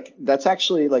 it's like that's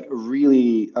actually like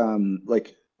really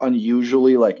like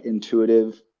unusually like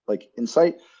intuitive like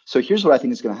insight. So here's what I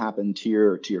think is going to happen to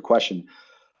your question.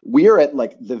 We are at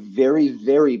like the very,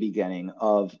 very beginning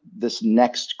of this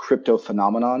next crypto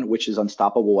phenomenon, which is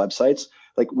unstoppable websites.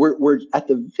 Like we're at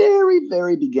the very,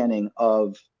 very beginning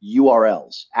of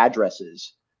URLs,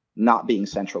 addresses not being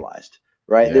centralized,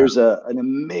 right? Yeah. There's an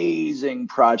amazing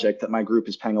project that my group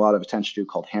is paying a lot of attention to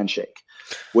called Handshake,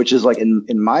 which is like,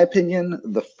 in my opinion,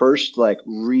 the first like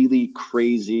really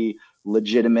crazy,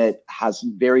 legitimate, has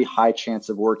very high chance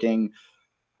of working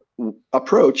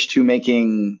approach to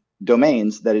making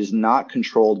domains that is not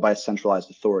controlled by a centralized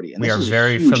authority. And we this are is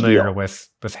very a huge familiar deal. with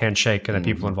Handshake and the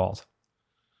people involved.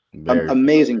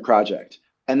 Amazing project.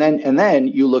 And then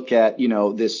you look at,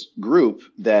 this group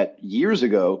that years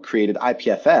ago created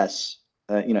IPFS,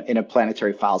 in a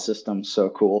planetary file system. So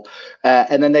cool.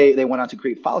 And then they went on to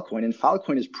create Filecoin, and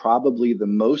Filecoin is probably the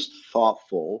most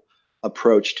thoughtful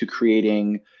approach to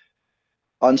creating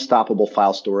unstoppable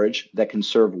file storage that can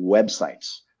serve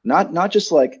websites. Not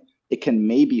just like it can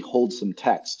maybe hold some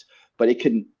text, but it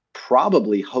can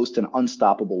probably host an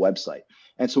unstoppable website.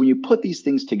 And so when you put these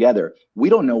things together, we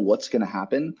don't know what's going to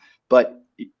happen, but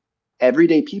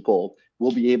everyday people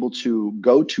will be able to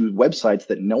go to websites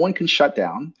that no one can shut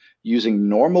down using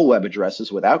normal web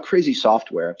addresses without crazy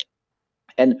software.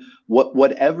 And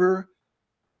whatever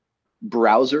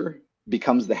browser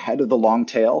becomes the head of the long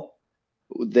tail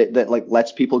that like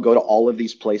lets people go to all of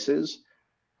these places,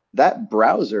 that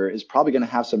browser is probably going to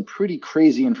have some pretty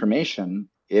crazy information,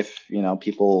 if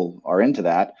people are into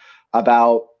that,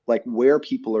 about like where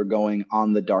people are going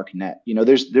on the dark net.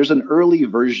 There's an early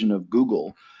version of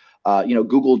Google.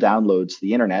 Google downloads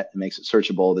the internet and makes it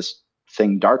searchable. This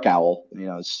thing, Dark Owl,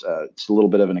 it's a little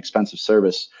bit of an expensive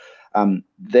service.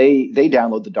 They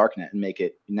download the darknet and make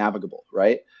it navigable,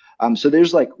 right? So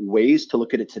there's like ways to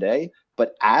look at it today,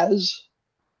 but as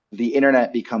the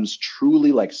internet becomes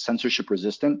truly like censorship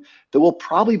resistant, there will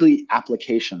probably be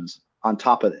applications on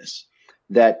top of this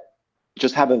that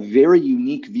just have a very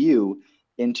unique view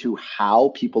into how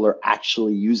people are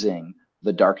actually using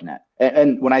the darknet.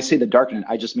 And when I say the darknet,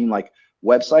 I just mean like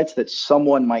websites that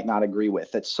someone might not agree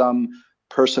with, that some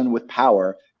person with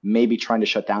power may be trying to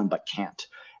shut down but can't.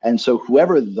 And so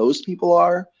whoever those people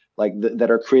are, like that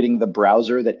are creating the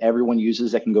browser that everyone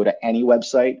uses that can go to any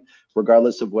website,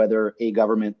 regardless of whether a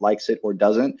government likes it or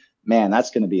doesn't, man,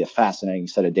 that's going to be a fascinating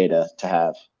set of data to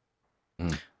have.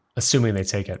 Assuming they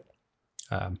take it.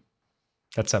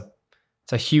 It's a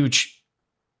huge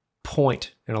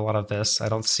point in a lot of this. I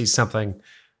don't see something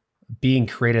being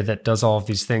created that does all of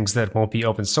these things that won't be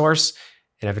open source.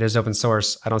 And if it is open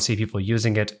source, I don't see people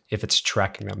using it if it's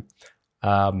tracking them.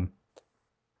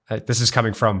 This is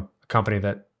coming from a company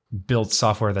that builds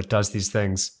software that does these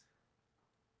things.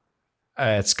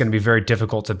 It's going to be very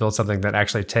difficult to build something that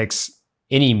actually takes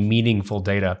any meaningful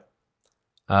data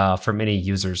from any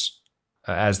users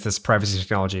as this privacy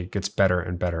technology gets better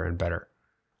and better and better.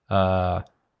 I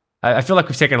feel like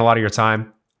we've taken a lot of your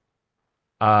time.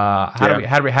 How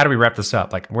do we wrap this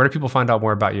up? Like, where do people find out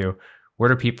more about you? Where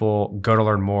do people go to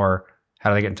learn more? How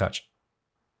do they get in touch?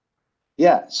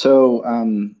 Yeah, so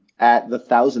at the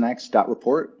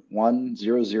 1000x.report,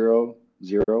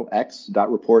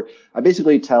 1000x.report, I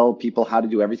basically tell people how to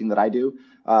do everything that I do.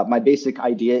 My basic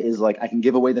idea is like I can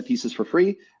give away the thesis for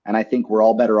free, and I think we're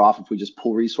all better off if we just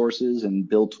pull resources and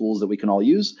build tools that we can all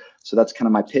use. So that's kind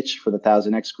of my pitch for the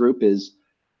 1000x group is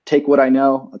take what I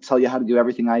know. I'll tell you how to do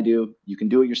everything I do. You can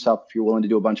do it yourself if you're willing to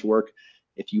do a bunch of work.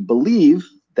 If you believe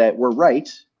that we're right,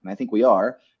 and I think we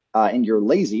are, and you're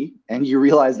lazy and you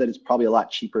realize that it's probably a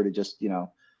lot cheaper to just,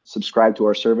 subscribe to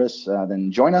our service,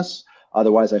 then join us.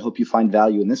 Otherwise, I hope you find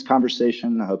value in this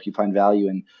conversation. I hope you find value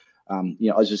in, I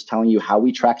was just telling you how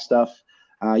we track stuff.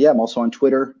 I'm also on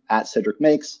Twitter at Cedric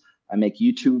Makes. I make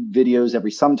YouTube videos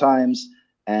every sometimes.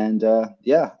 And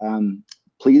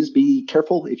please be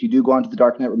careful. If you do go onto the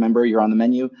darknet, remember you're on the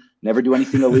menu. Never do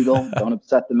anything illegal. Don't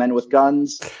upset the men with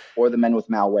guns or the men with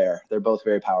malware. They're both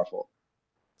very powerful.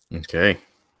 Okay.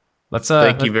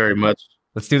 Thank you very much.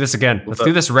 Let's do this again. Let's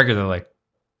do this regularly.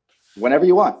 Whenever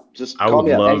you want. Just call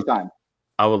me up anytime.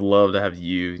 I would love to have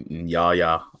you and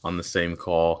Yaya on the same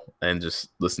call and just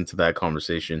listen to that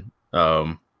conversation.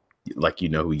 Like you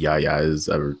know who Yaya is.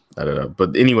 I don't know.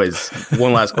 But anyways,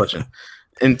 one last question.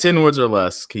 In 10 words or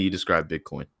less, can you describe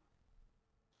Bitcoin?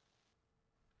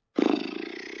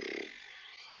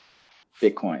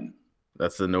 Bitcoin.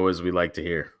 That's the noise we like to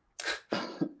hear.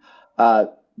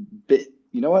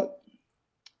 You know what?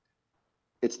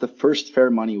 It's the first fair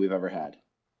money we've ever had.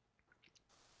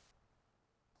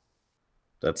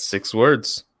 That's 6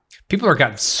 words. People are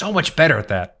gotten so much better at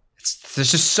that. There's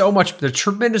just so much. They're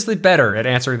tremendously better at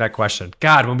answering that question.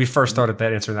 God, when we first started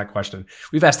answering that question,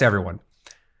 we've asked everyone.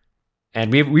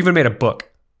 And we even made a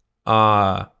book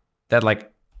that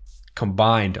like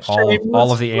combined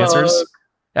all of the answers.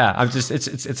 Yeah, I'm just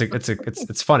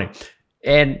it's funny.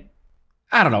 And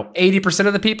I don't know, 80%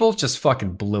 of the people just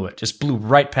fucking blew it. Just blew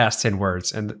right past 10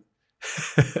 words. And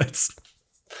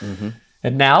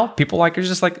and now people are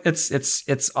just like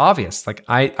it's obvious. Like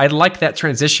I like that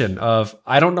transition of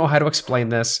I don't know how to explain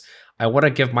this. I want to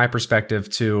give my perspective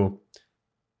to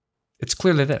it's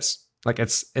clearly this. Like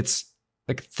it's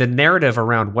like the narrative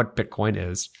around what Bitcoin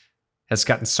is has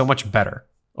gotten so much better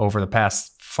over the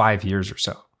past 5 years or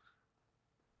so.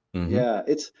 Mm-hmm. Yeah,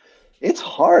 it's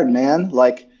hard, man.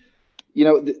 Like,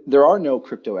 there are no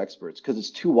crypto experts because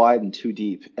it's too wide and too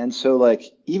deep. And so like,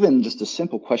 even just a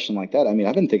simple question like that, I mean,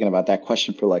 I've been thinking about that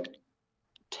question for like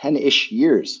 10-ish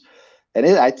years and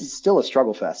it's still a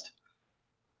struggle fest.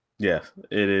 Yeah,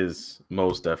 it is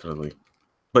most definitely.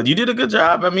 But you did a good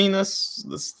job. I mean, that's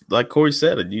like Corey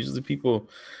said. Usually people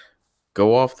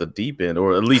go off the deep end,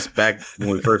 or at least back when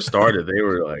we first started, they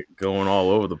were like going all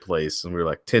over the place, and we were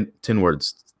like 10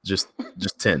 words, just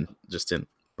 10.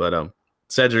 But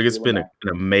Cedric, it's been an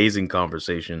amazing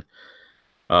conversation.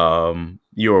 You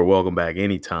are welcome back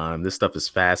anytime. This stuff is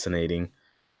fascinating.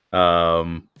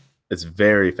 It's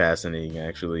very fascinating,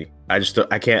 actually. I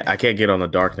can't get on the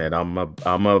darknet. I'm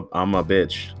a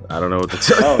bitch. I don't know what to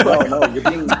tell you.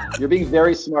 No. You're being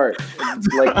very smart.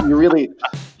 Like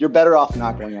you're better off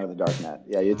not going out of the darknet.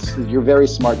 Yeah, you're very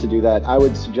smart to do that. I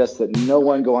would suggest that no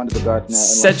one go onto the darknet.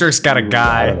 Cedric's got a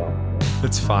guy.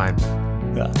 That's fine.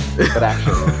 Yeah. But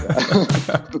actually,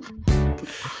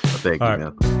 thank you,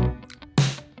 man.